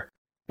standing here.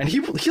 And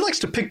he likes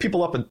to pick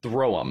people up and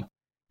throw them.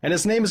 And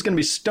his name is going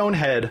to be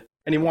Stonehead,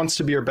 and he wants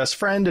to be your best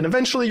friend. And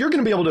eventually you're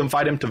going to be able to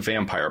invite him to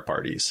vampire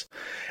parties.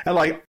 And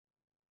like,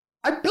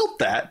 I built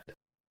that.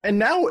 And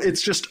now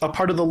it's just a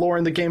part of the lore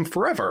in the game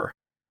forever.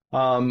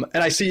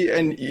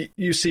 And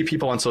you see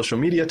people on social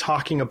media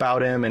talking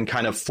about him and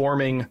kind of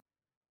forming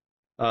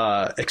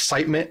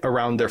excitement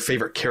around their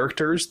favorite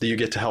characters that you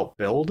get to help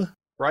build,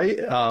 right?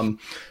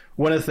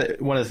 One of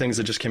the things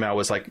that just came out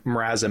was like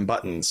Mraz and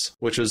Buttons,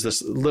 which is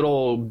this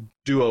little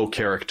duo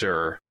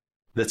character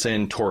that's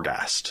in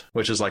Torghast,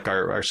 which is like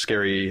our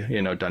scary,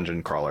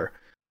 dungeon crawler.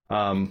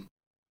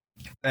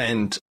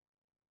 And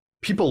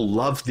people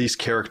love these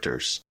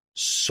characters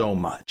so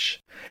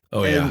much.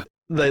 Oh, and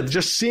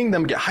just seeing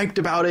them get hyped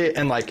about it,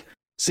 and like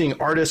seeing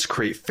artists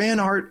create fan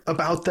art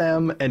about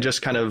them and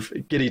just kind of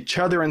get each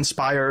other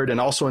inspired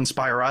and also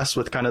inspire us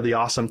with kind of the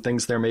awesome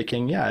things they're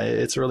making. Yeah,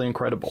 it's really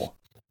incredible.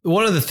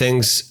 One of the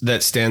things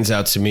that stands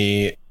out to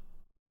me,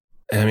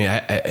 I mean,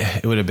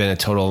 it would have been a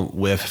total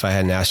whiff if I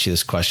hadn't asked you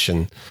this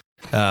question.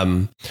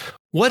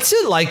 What's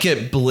it like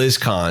at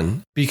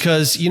BlizzCon?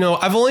 Because,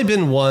 I've only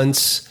been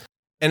once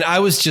and I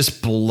was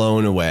just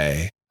blown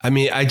away. I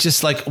mean, I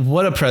just like,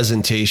 what a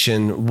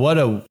presentation. What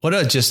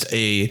a just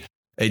a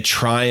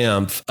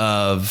triumph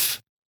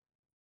of,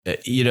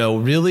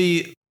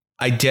 really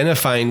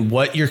identifying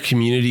what your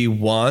community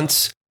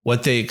wants,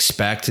 what they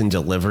expect, and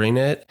delivering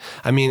it.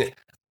 I mean,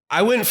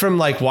 I went from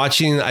like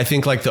watching, I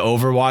think like the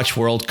Overwatch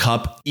World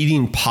Cup,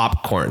 eating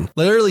popcorn,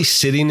 literally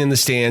sitting in the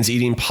stands,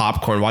 eating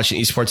popcorn, watching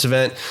an esports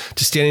event,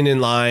 to standing in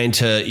line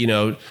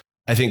to,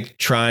 I think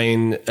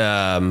trying, it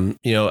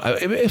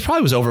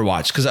probably was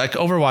Overwatch, because like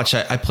Overwatch,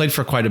 I played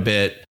for quite a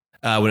bit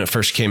when it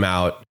first came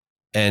out.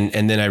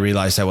 And then I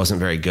realized I wasn't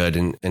very good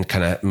and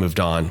kind of moved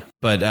on.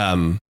 But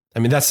I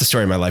mean, that's the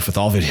story of my life with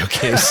all video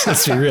games.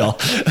 Let's be real.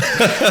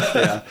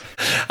 Yeah.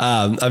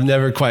 I've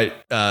never quite,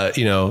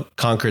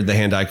 conquered the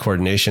hand-eye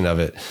coordination of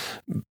it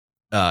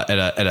at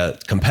a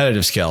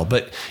competitive scale.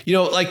 But,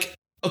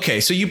 okay,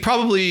 so you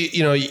probably,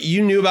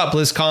 you knew about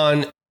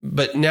BlizzCon,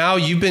 but now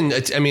you've been,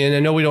 I mean, and I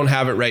know we don't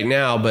have it right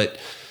now, but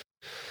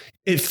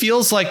it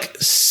feels like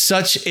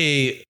such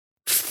a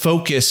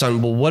focus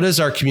on, well, what does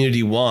our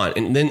community want?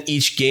 And then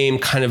each game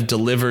kind of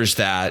delivers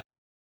that.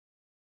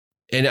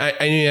 And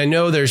I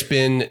know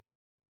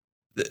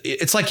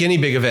it's like any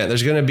big event.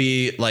 There's going to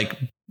be like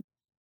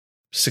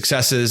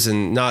successes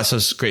and not so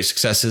great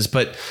successes.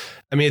 But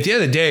I mean, at the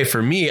end of the day,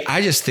 for me,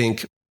 I just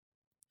think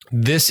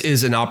this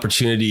is an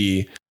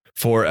opportunity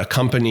for a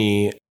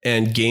company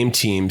and game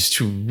teams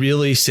to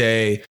really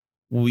say,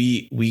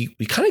 we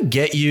kind of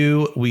get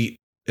you.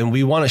 And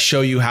we want to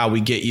show you how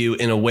we get you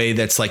in a way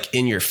that's like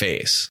in your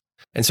face.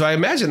 And so I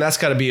imagine that's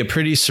got to be a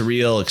pretty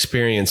surreal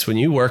experience when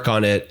you work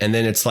on it. And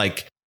then it's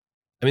like,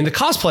 I mean, the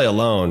cosplay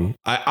alone,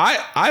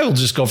 I will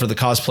just go for the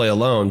cosplay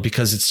alone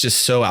because it's just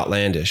so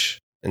outlandish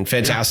and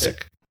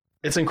fantastic.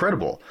 It's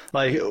incredible.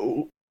 Like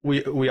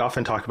we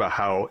often talk about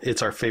how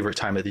it's our favorite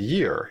time of the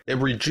year. It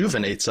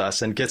rejuvenates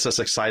us and gets us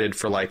excited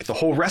for like the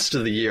whole rest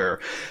of the year.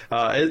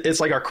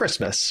 It's like our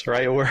Christmas,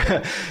 right?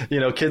 Where,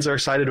 kids are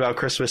excited about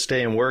Christmas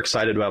Day and we're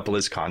excited about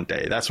BlizzCon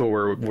Day. That's what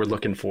we're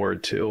looking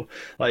forward to.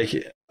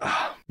 Like,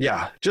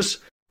 just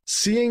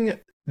seeing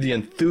the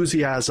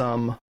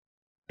enthusiasm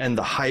and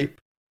the hype.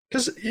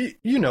 Because,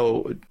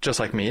 just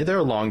like me, there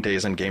are long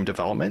days in game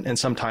development, and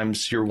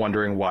sometimes you're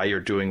wondering why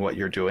you're doing what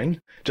you're doing,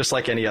 just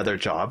like any other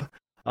job.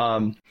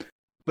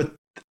 But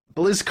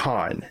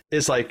BlizzCon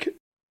is like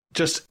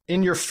just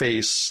in your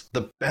face,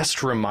 the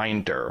best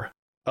reminder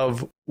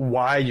of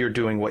why you're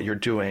doing what you're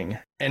doing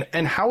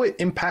and how it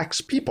impacts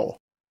people,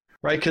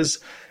 right? Because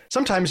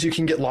sometimes you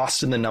can get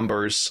lost in the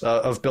numbers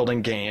of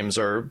building games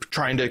or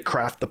trying to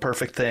craft the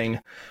perfect thing.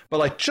 But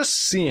like just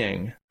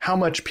seeing how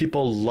much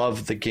people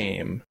love the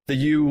game that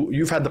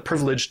you've had the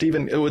privilege to,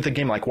 even with a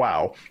game like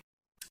WoW,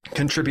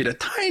 contribute a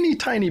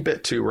tiny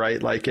bit to,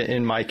 right? Like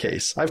in my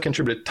case, I've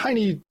contributed a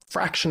tiny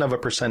fraction of a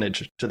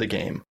percentage to the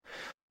game.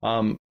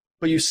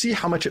 But you see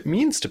how much it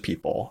means to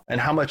people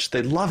and how much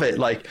they love it.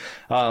 Like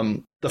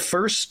the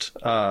first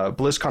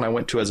BlizzCon I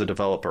went to as a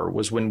developer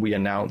was when we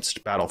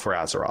announced Battle for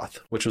Azeroth,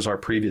 which was our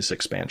previous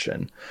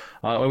expansion.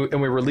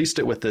 And we released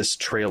it with this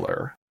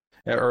trailer,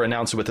 or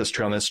announced it with this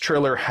trailer. And this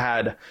trailer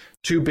had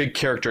two big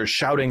characters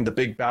shouting the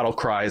big battle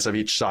cries of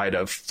each side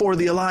of "For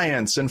the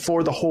Alliance" and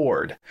 "For the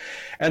Horde."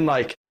 And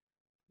like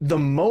the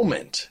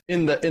moment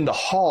in the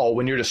hall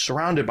when you're just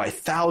surrounded by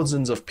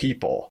thousands of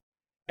people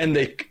and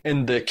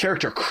the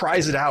character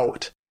cries it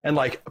out and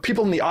like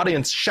people in the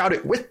audience shout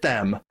it with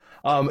them,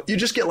 you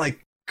just get like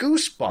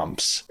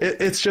goosebumps.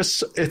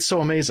 It's so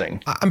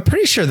amazing. I'm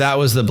pretty sure that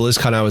was the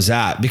BlizzCon I was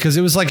at, because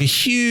it was like a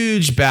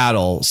huge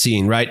battle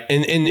scene, right?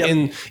 And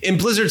in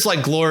Blizzard's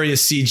like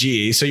glorious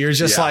CG, so you're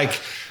just like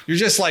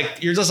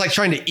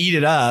trying to eat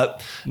it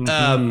up.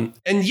 Mm-hmm.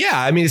 And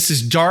yeah, I mean, it's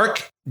this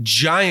dark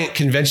giant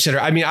convention center.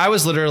 I mean, I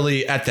was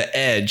literally at the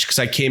edge because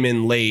I came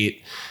in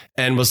late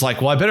and was like,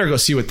 well, I better go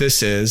see what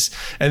this is.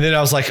 And then I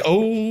was like,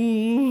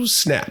 oh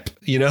snap,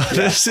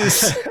 this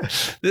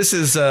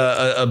is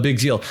a big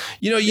deal.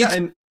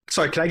 And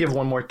sorry, can I give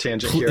one more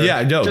tangent here?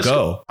 Yeah, no,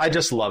 go. I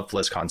just love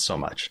BlizzCon so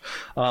much.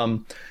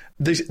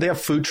 They have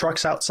food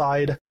trucks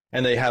outside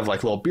and they have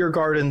like little beer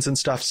gardens and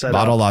stuff set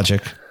Model up.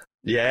 Logic.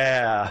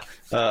 Yeah.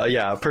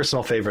 A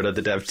personal favorite of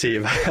the dev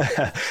team.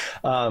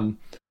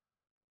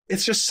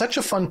 It's just such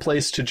a fun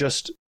place to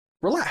just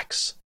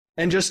relax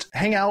and just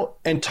hang out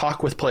and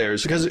talk with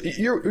players, because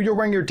you're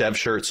wearing your dev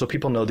shirt, so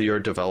people know that you're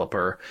a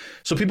developer.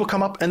 So people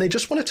come up and they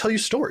just want to tell you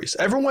stories.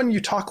 Everyone you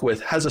talk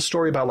with has a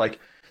story about like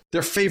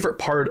their favorite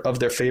part of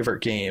their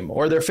favorite game,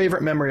 or their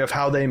favorite memory of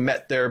how they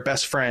met their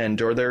best friend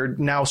or their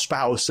now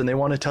spouse, and they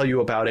want to tell you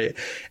about it.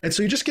 And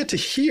so you just get to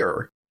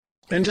hear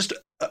in just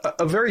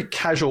a very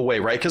casual way,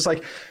 right? Because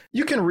like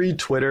you can read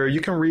Twitter,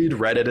 you can read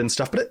Reddit and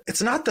stuff, but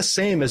it's not the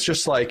same as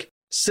just like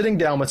sitting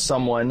down with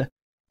someone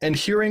and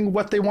hearing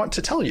what they want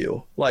to tell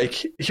you.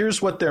 Like,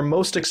 here's what they're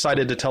most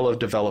excited to tell a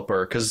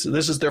developer, because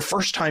this is their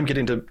first time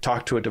getting to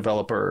talk to a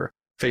developer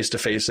face to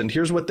face, and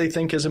here's what they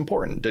think is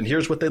important, and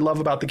here's what they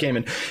love about the game,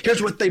 and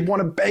here's what they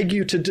want to beg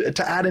you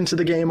to add into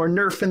the game or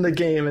nerf in the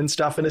game and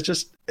stuff. And it's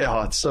just,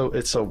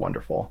 it's so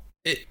wonderful.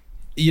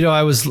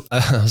 I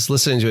was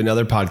listening to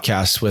another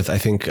podcast with, I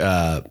think,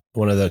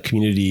 one of the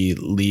community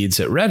leads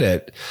at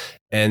Reddit,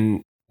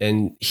 and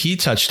he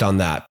touched on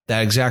that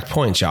exact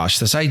point, Josh,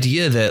 this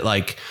idea that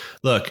like,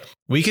 look,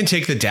 we can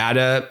take the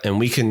data and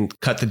we can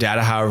cut the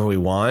data however we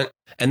want.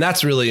 And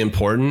that's really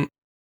important.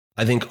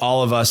 I think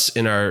all of us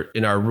in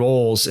our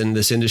roles in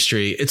this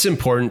industry, it's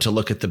important to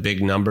look at the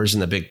big numbers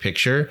and the big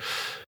picture.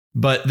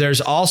 But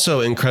there's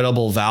also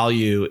incredible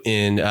value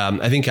in,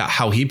 I think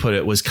how he put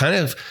it was kind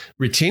of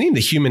retaining the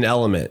human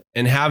element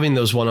and having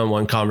those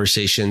one-on-one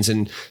conversations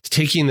and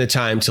taking the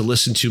time to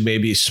listen to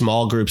maybe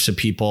small groups of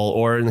people,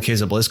 or in the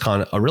case of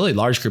BlizzCon, a really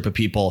large group of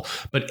people,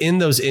 but in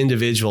those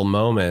individual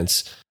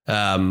moments,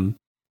 and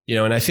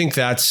I think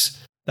that's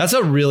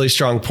a really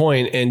strong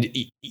point. And,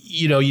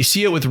 you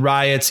see it with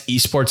Riot's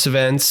esports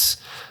events.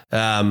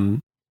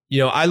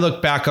 I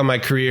look back on my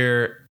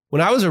career.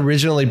 When I was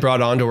originally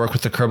brought on to work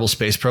with the Kerbal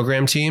Space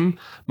Program team,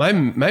 my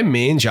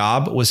main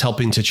job was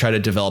helping to try to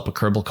develop a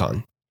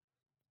KerbalCon.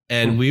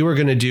 And we were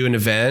going to do an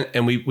event,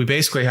 and we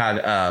basically had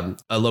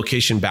a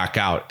location back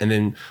out. And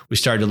then we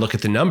started to look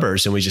at the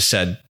numbers, and we just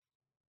said,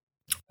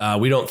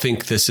 we don't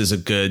think this is a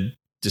good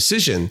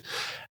decision.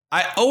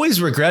 I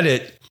always regret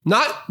it.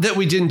 Not that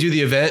we didn't do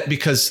the event,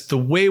 because the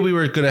way we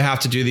were going to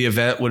have to do the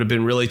event would have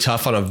been really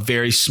tough on a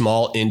very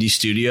small indie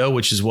studio,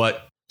 which is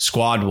what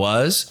Squad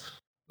was.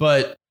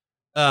 But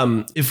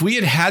if we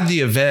had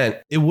the event,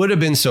 it would have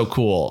been so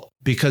cool,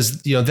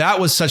 because, that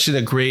was such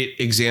a great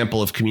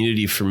example of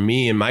community for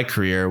me in my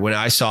career, when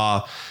I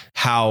saw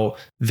how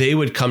they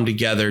would come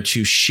together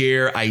to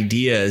share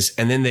ideas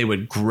and then they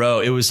would grow.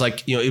 It was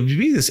like, it would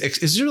be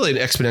it's really an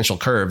exponential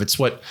curve. It's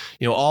what,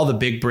 all the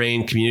big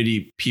brain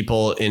community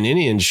people in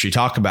any industry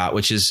talk about,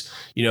 which is,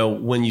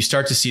 when you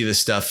start to see this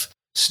stuff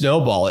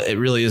snowball, it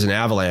really is an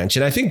avalanche.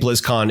 And I think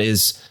BlizzCon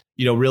is,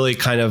 really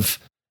kind of,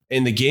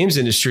 in the games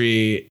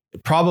industry,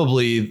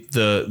 probably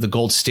the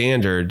gold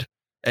standard.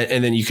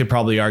 And then you could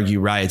probably argue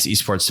Riot's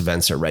esports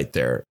events are right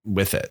there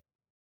with it.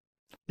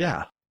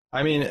 Yeah.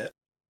 I mean,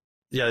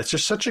 yeah, it's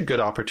just such a good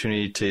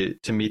opportunity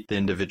to meet the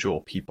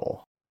individual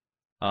people.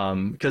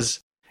 Because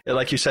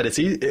like you said,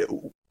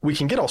 we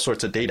can get all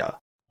sorts of data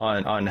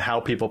on how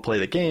people play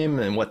the game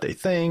and what they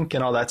think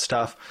and all that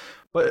stuff.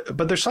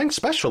 But there's something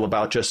special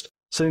about just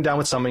sitting down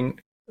with someone,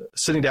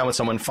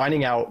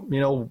 finding out,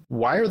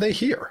 why are they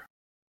here?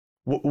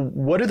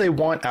 What do they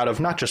want out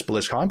of not just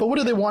BlizzCon, but what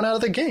do they want out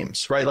of the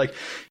games, right? Like,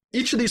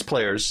 each of these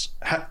players,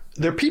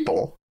 they're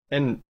people.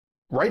 And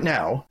right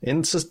now,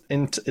 in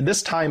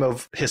this time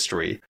of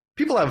history,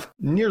 people have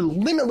near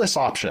limitless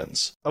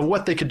options of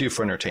what they could do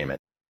for entertainment.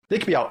 They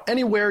could be out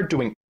anywhere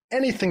doing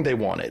anything they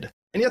wanted.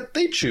 And yet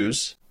they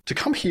choose to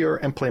come here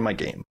and play my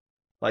game.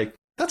 Like,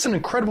 that's an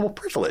incredible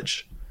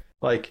privilege.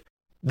 Like,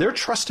 they're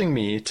trusting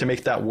me to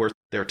make that worth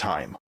their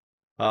time.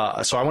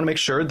 So I want to make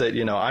sure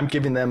that, I'm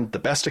giving them the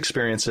best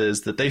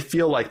experiences, that they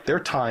feel like their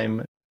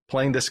time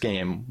playing this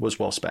game was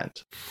well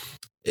spent.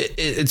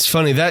 It's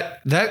funny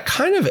that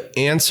kind of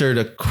answered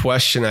a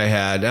question I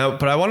had now,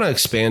 but I want to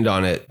expand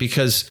on it,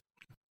 because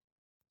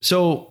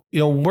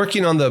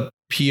working on the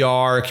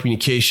PR,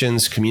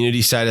 communications,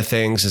 community side of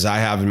things, as I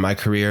have in my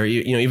career,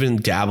 even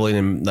dabbling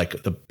in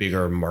like the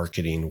bigger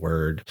marketing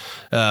word,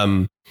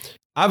 I've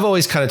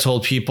always kind of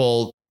told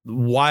people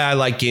why I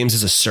like games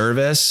as a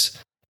service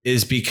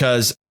is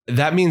because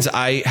that means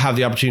I have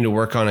the opportunity to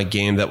work on a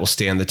game that will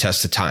stand the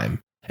test of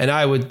time. And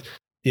I would,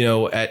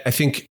 I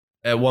think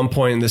at one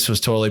point, and this was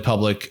totally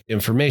public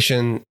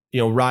information,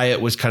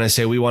 Riot was kind of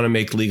say, we want to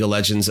make League of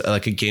Legends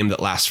like a game that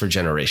lasts for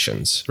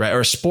generations, right?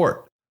 Or a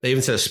sport. They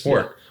even said a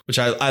sport, which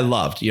I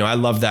loved. I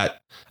loved that.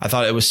 I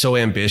thought it was so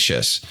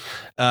ambitious.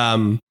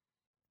 And,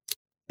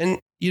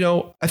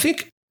 I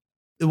think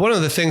one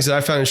of the things that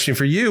I found interesting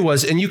for you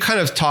was, and you kind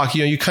of talk,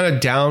 you kind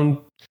of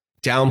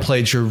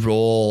downplayed your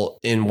role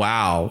in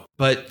WoW.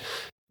 But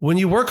when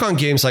you work on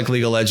games like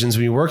League of Legends,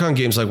 when you work on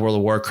games like World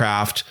of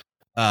Warcraft,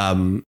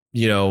 Call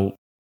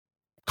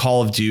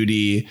of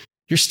Duty,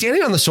 you're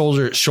standing on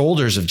the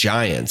shoulders of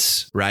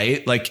giants,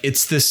 right? Like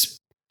it's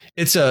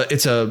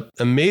a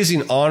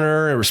amazing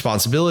honor and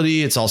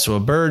responsibility. It's also a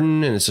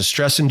burden, and it's a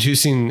stress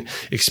inducing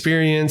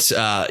experience.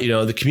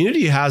 The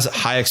community has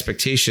high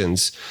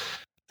expectations,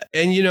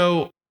 and,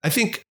 I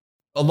think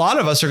a lot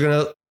of us are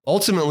going to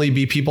ultimately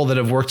be people that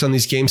have worked on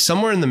these games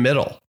somewhere in the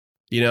middle.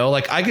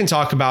 Like I can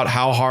talk about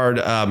how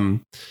hard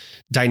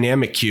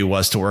dynamic queue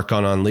was to work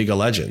on League of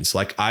Legends.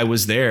 Like I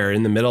was there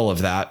in the middle of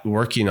that,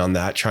 working on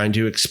that, trying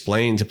to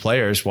explain to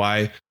players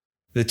why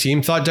the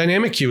team thought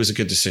dynamic queue was a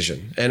good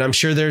decision. And I'm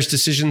sure there's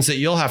decisions that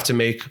you'll have to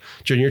make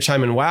during your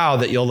time in WoW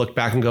that you'll look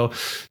back and go,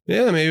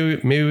 yeah,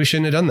 maybe we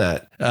shouldn't have done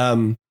that.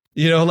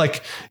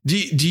 Like, do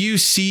you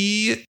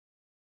see,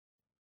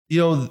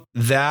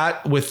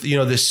 that with,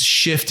 this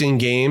shift in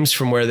games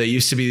from where they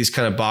used to be these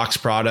kind of box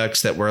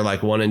products that were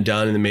like one and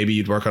done, and then maybe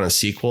you'd work on a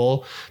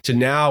sequel, to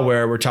now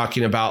where we're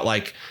talking about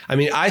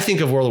I think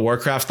of World of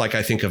Warcraft like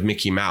I think of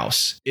Mickey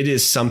Mouse. It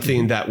is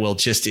something that will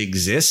just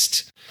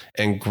exist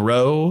and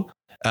grow.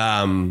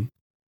 I don't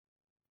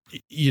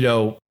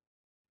know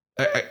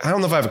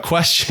if I have a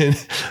question,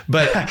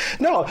 but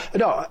no,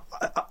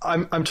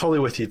 I'm totally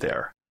with you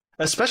there,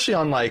 especially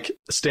on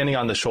standing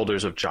on the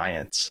shoulders of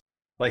giants.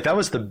 That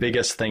was the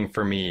biggest thing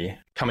for me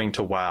coming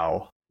to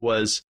WoW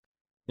was,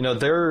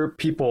 there are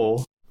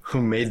people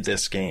who made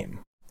this game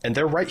and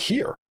they're right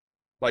here.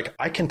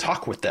 I can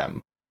talk with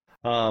them.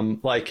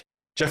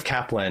 Jeff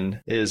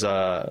Kaplan is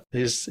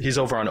he's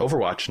over on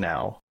Overwatch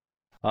now.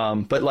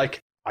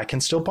 But I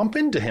can still bump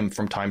into him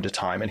from time to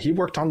time, and he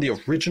worked on the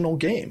original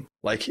game.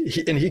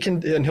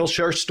 He'll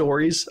share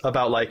stories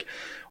about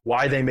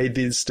why they made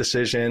these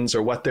decisions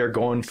or what they're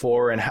going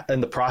for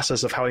and the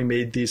process of how he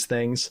made these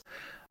things.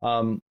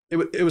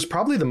 It was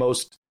probably the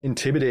most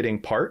intimidating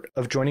part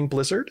of joining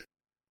Blizzard,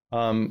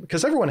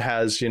 because everyone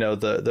has,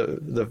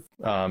 the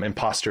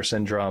imposter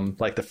syndrome,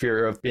 the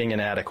fear of being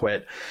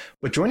inadequate.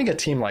 But joining a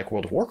team like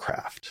World of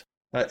Warcraft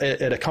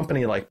at a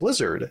company like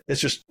Blizzard,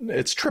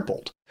 it's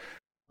tripled.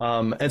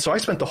 And so I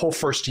spent the whole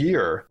first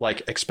year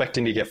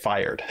expecting to get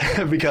fired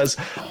because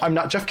I'm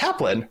not Jeff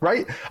Kaplan,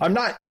 right? I'm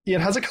not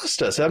Ian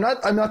Hazzikostas.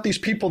 I'm not these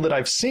people that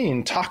I've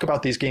seen talk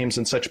about these games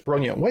in such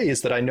brilliant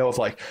ways that I know of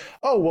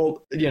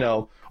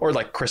or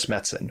Chris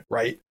Metzen,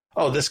 right?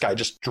 Oh, this guy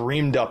just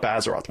dreamed up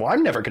Azeroth. Well,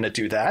 I'm never going to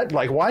do that.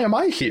 Why am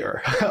I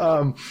here?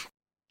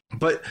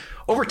 But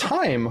over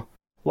time,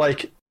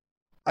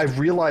 I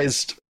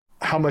realized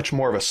how much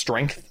more of a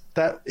strength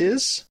that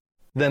is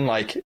than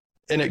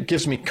and it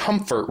gives me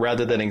comfort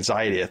rather than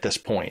anxiety at this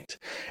point.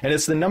 And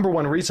it's the number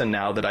one reason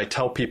now that I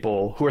tell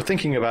people who are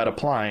thinking about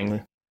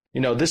applying,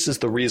 this is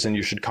the reason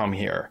you should come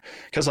here.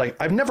 Because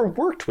I've never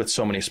worked with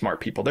so many smart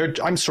people.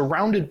 I'm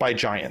surrounded by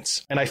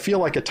giants and I feel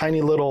like a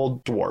tiny little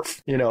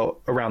dwarf,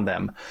 around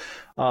them.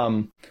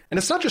 And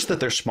it's not just that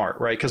they're smart,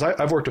 right? Because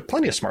I've worked with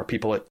plenty of smart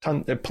people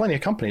at plenty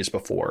of companies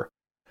before,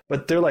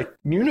 but they're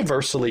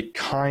universally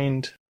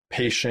kind,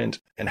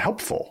 patient, and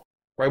helpful.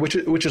 Right,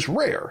 which is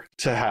rare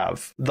to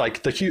have,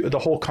 the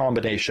whole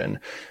combination.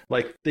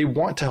 They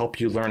want to help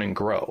you learn and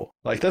grow.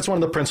 That's one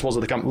of the principles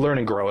of the company, learn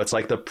and grow. It's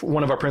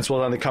one of our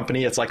principles on the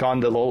company. It's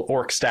on the little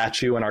orc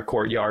statue in our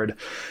courtyard.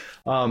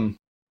 But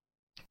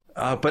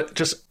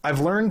I've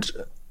learned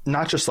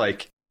not just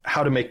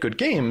how to make good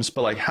games,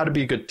 but how to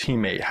be a good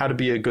teammate, how to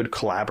be a good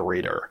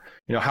collaborator.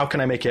 How can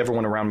I make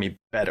everyone around me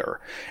better?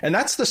 And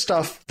that's the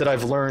stuff that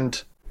I've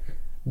learned.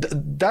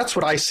 That's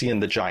what I see in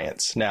the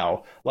giants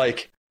now.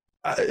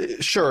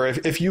 Sure,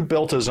 if you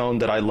built a zone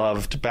that I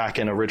loved back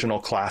in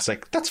original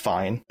classic, that's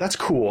fine. That's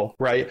cool,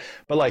 right?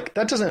 But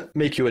that doesn't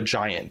make you a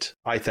giant,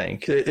 I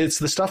think. It's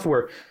the stuff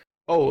where,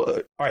 all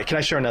right, can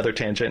I share another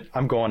tangent?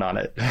 I'm going on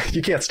it.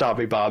 You can't stop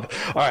me, Bob.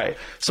 All right.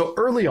 So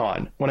early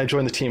on, when I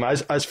joined the team, I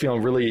was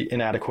feeling really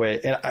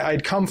inadequate. And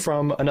I'd come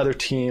from another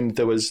team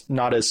that was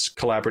not as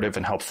collaborative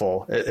and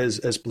helpful as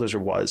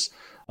Blizzard was.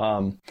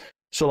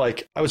 So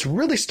I was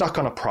really stuck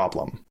on a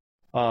problem.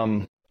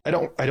 I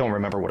don't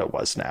remember what it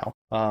was now,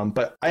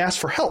 but I asked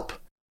for help.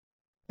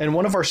 And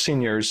one of our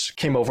seniors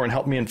came over and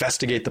helped me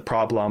investigate the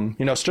problem,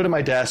 stood at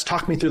my desk,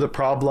 talked me through the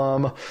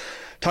problem,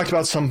 talked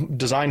about some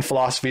design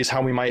philosophies,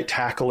 how we might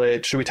tackle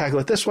it. Should we tackle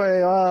it this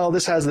way? Oh,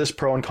 this has this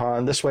pro and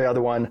con, this way,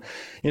 other one,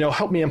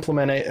 help me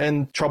implement it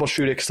and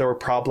troubleshoot it because there were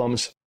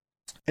problems.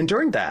 And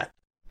during that,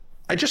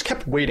 I just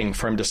kept waiting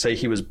for him to say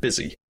he was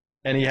busy.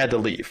 And he had to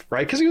leave,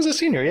 right? Because he was a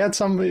senior. He had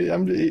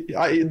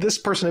this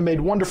person had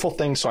made wonderful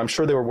things, so I'm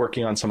sure they were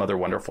working on some other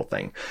wonderful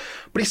thing.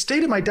 But he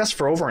stayed at my desk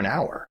for over an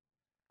hour.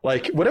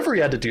 Whatever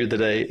he had to do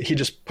today, he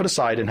just put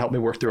aside and helped me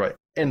work through it.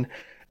 And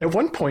at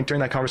one point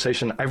during that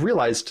conversation, I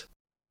realized,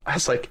 I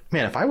was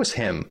man, if I was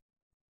him,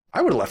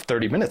 I would have left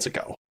 30 minutes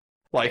ago.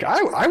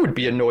 I would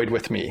be annoyed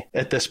with me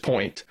at this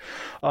point.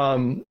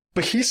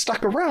 But he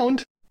stuck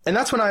around. And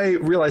that's when I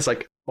realized, I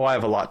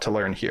have a lot to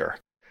learn here.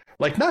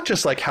 Not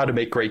just how to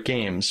make great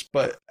games,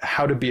 but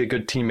how to be a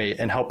good teammate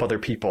and help other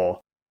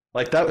people.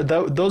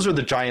 Those are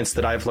the giants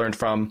that I've learned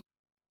from.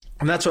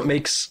 And that's what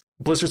makes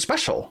Blizzard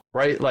special,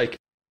 right?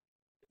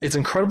 It's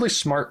incredibly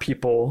smart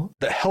people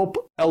that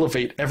help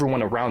elevate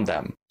everyone around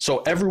them. So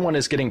everyone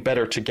is getting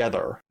better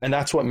together. And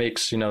that's what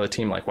makes, the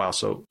team WoW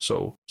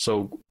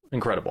so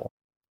incredible.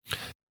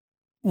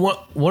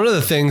 One of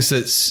the things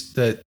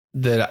that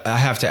I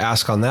have to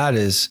ask on that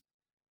is,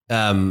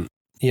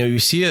 we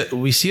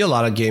see a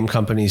lot of game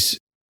companies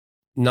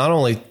not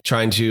only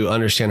trying to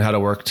understand how to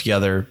work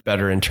together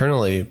better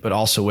internally, but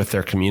also with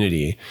their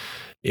community.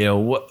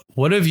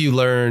 what have you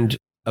learned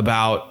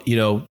about,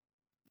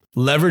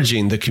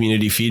 leveraging the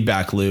community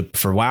feedback loop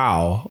for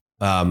WoW?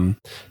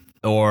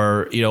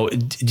 Or,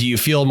 do you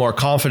feel more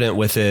confident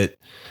with it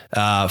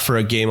for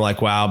a game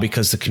like WoW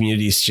because the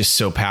community is just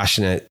so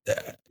passionate,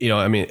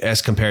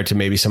 as compared to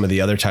maybe some of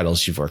the other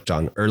titles you've worked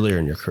on earlier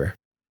in your career?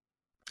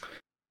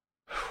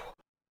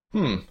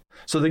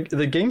 So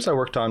the games I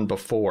worked on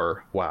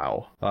before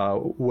WoW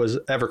was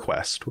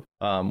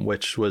EverQuest,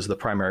 which was the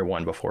primary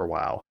one before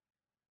WoW.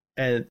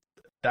 And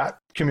that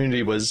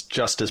community was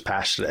just as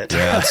passionate.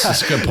 Yeah,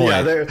 that's a good point.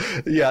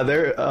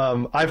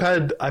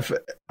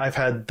 I've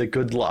had the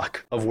good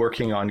luck of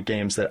working on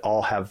games that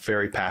all have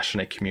very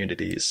passionate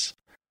communities.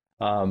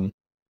 So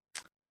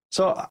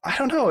I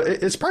don't know.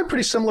 It's probably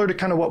pretty similar to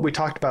kind of what we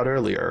talked about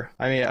earlier.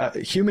 I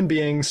mean, human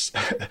beings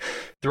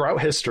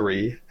throughout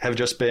history have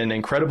just been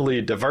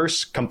incredibly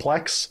diverse,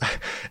 complex,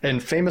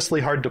 and famously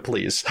hard to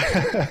please.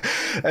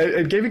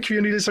 And gaming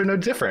communities are no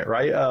different,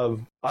 right?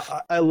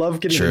 I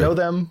love getting to know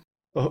them.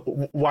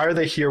 Why are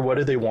they here? What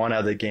do they want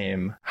out of the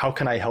game? How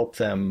can I help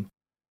them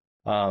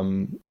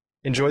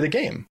enjoy the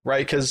game,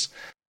 right? Because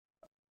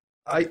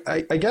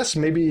I guess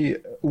maybe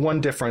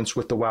one difference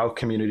with the WoW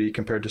community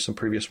compared to some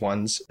previous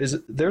ones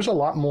is there's a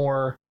lot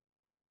more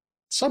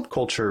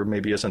subculture,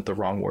 maybe isn't the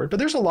wrong word, but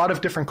there's a lot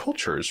of different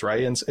cultures,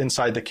 right,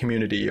 inside the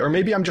community. Or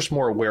maybe I'm just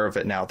more aware of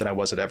it now than I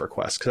was at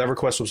EverQuest, because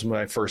EverQuest was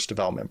my first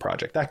development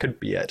project. That could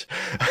be it.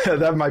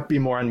 That might be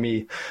more on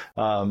me.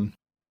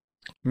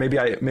 Maybe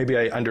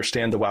I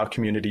understand the WoW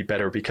community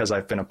better because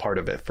I've been a part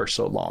of it for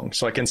so long.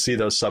 So I can see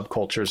those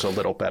subcultures a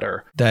little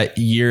better. That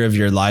year of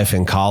your life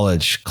in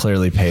college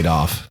clearly paid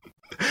off.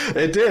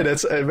 It did.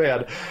 It's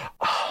man.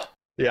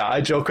 Yeah,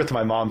 I joke with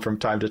my mom from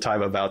time to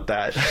time about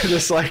that.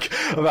 Just like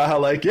about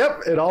how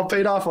yep, it all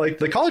paid off. Like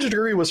the college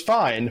degree was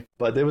fine,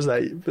 but it was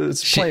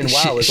playing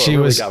WoW is what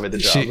really got me the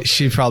job.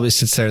 She probably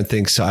sits there and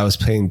thinks, so I was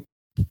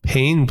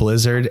paying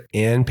Blizzard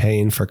and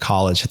paying for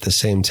college at the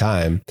same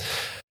time.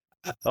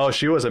 Oh,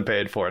 she wasn't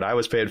paid for it. I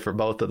was paid for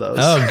both of those.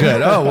 Oh,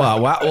 good. Oh,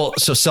 wow. Well,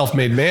 so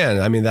self-made man.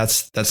 I mean,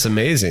 that's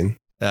amazing.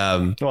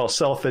 Well,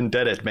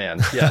 self-indebted man.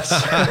 Yes.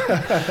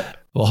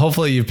 Well,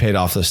 hopefully you've paid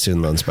off those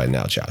student loans by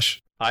now,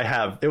 Josh. I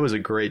have. It was a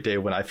great day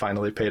when I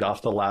finally paid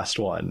off the last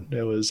one.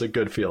 It was a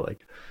good feeling.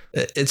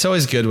 It's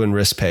always good when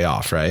risks pay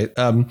off, right?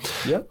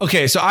 Yep.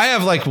 Okay, so I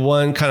have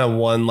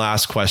one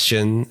last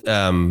question.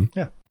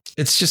 Yeah.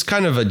 It's just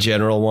kind of a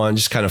general one,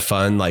 just kind of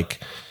fun.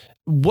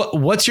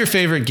 What's your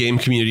favorite game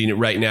community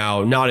right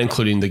now, not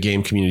including the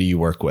game community you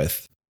work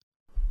with?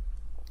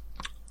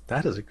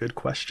 That is a good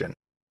question.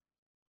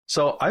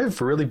 So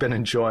I've really been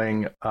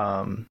enjoying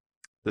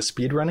the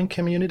speedrunning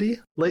community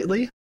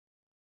lately.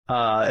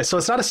 So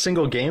it's not a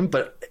single game,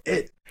 but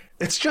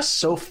it's just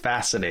so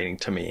fascinating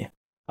to me.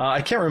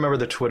 I can't remember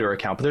the Twitter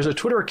account, but there's a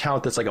Twitter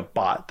account that's like a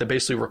bot that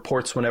basically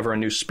reports whenever a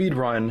new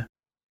speedrun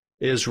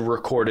is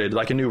recorded,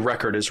 like a new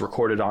record is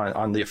recorded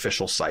on the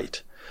official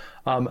site.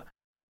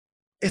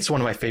 It's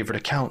one of my favorite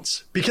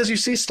accounts because you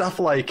see stuff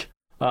like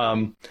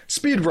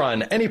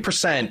speedrun, any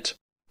percent,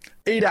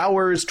 8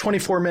 hours,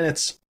 24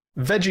 minutes,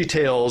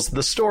 VeggieTales,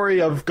 the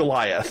story of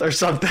Goliath or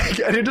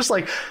something. And you're just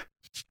like,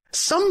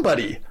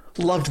 somebody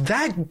loved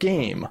that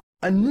game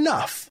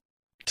enough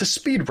to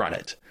speedrun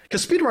it.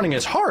 Because speedrunning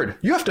is hard.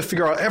 You have to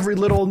figure out every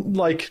little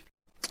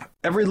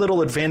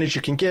advantage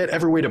you can get,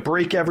 every way to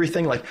break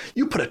everything. Like,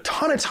 you put a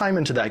ton of time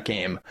into that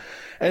game.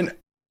 And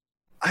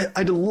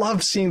I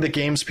love seeing the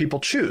games people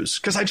choose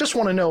because I just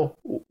want to know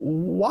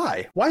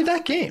why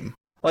that game.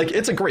 Like,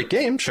 it's a great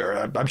game.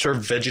 Sure. I'm sure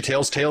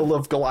VeggieTales Tale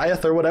of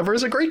Goliath or whatever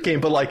is a great game,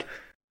 but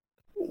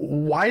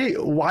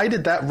why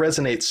did that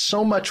resonate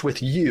so much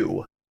with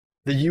you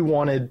that you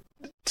wanted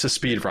to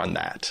speedrun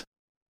that?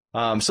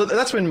 So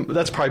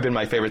that's probably been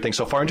my favorite thing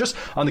so far. And just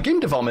on the game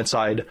development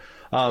side,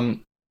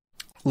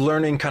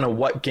 learning kind of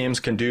what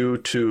games can do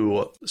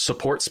to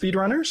support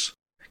speedrunners,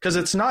 because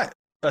it's not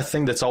a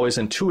thing that's always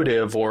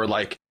intuitive or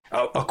like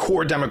a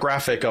core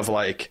demographic of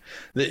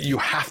that you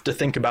have to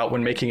think about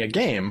when making a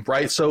game,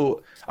 right?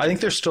 So I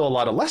think there's still a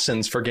lot of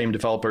lessons for game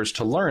developers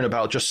to learn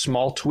about just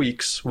small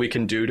tweaks we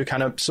can do to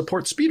kind of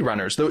support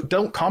speedrunners that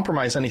don't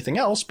compromise anything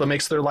else, but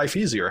makes their life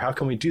easier. How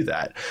can we do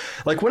that?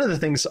 Like, one of the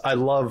things I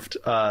loved,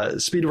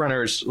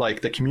 speedrunners,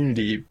 like the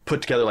community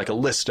put together like a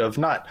list of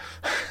not...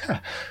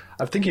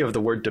 I'm thinking of the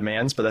word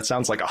demands, but that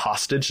sounds like a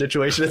hostage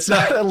situation. It's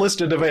not a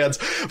list of demands,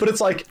 but it's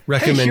like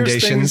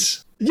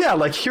recommendations.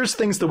 Hey, here's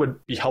things that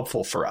would be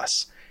helpful for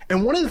us.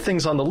 And one of the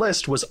things on the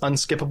list was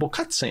unskippable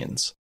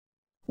cutscenes,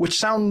 which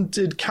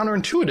sounded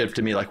counterintuitive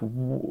to me.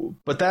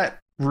 But that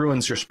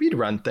ruins your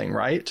speedrun thing,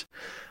 right?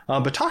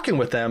 But talking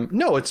with them,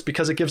 no, it's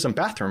because it gives them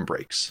bathroom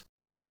breaks.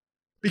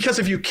 Because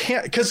if you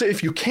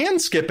can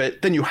skip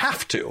it, then you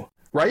have to.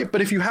 Right.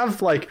 But if you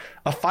have like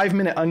a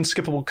 5-minute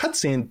unskippable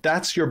cutscene,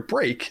 that's your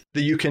break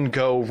that you can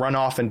go run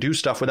off and do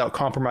stuff without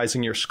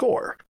compromising your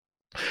score.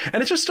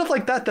 And it's just stuff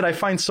like that I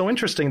find so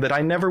interesting that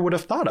I never would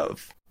have thought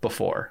of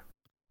before.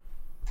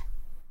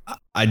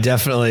 I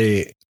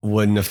definitely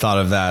wouldn't have thought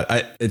of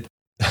that.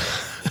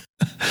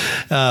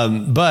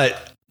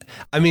 But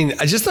I mean,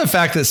 just the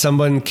fact that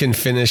someone can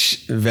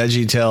finish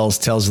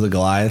VeggieTales Tales of the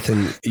Goliath,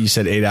 and you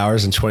said 8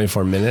 hours and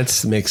 24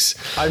 minutes makes...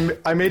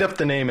 I made up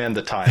the name and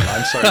the time.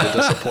 I'm sorry to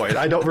disappoint.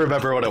 I don't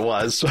remember what it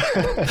was.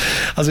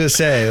 I was going to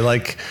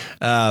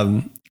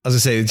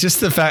say, just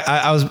the fact,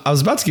 I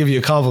was about to give you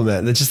a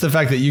compliment, that just the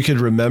fact that you could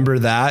remember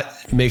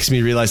that makes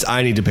me realize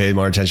I need to pay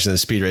more attention to the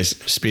speed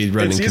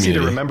running community. It's easy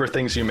to remember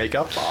things you make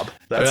up, Bob.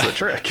 That's the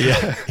trick.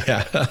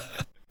 Yeah.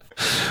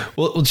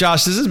 Well,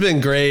 Josh, this has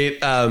been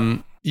great.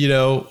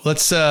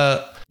 Let's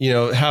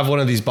have one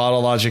of these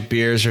Bottle Logic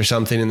beers or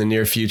something in the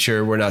near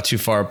future. We're not too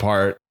far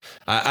apart.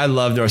 I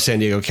love North San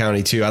Diego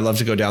County too. I'd love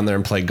to go down there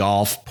and play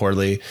golf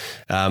poorly.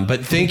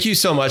 But thank you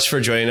so much for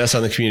joining us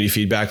on the Community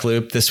Feedback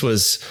Loop. This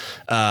was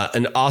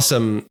an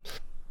awesome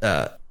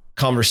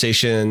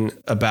conversation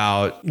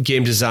about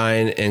game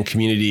design and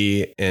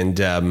community and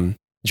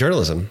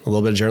journalism, a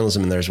little bit of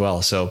journalism in there as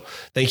well. So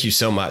thank you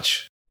so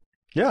much.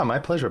 Yeah, my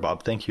pleasure,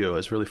 Bob. Thank you. It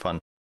was really fun.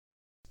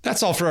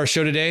 That's all for our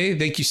show today.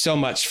 Thank you so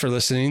much for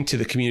listening to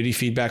the Community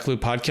Feedback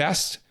Loop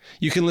podcast.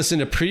 You can listen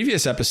to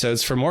previous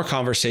episodes for more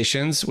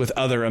conversations with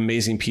other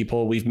amazing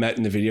people we've met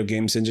in the video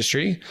games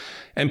industry.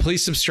 And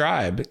please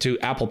subscribe to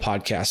Apple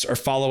Podcasts or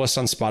follow us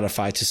on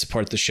Spotify to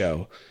support the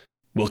show.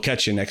 We'll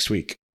catch you next week.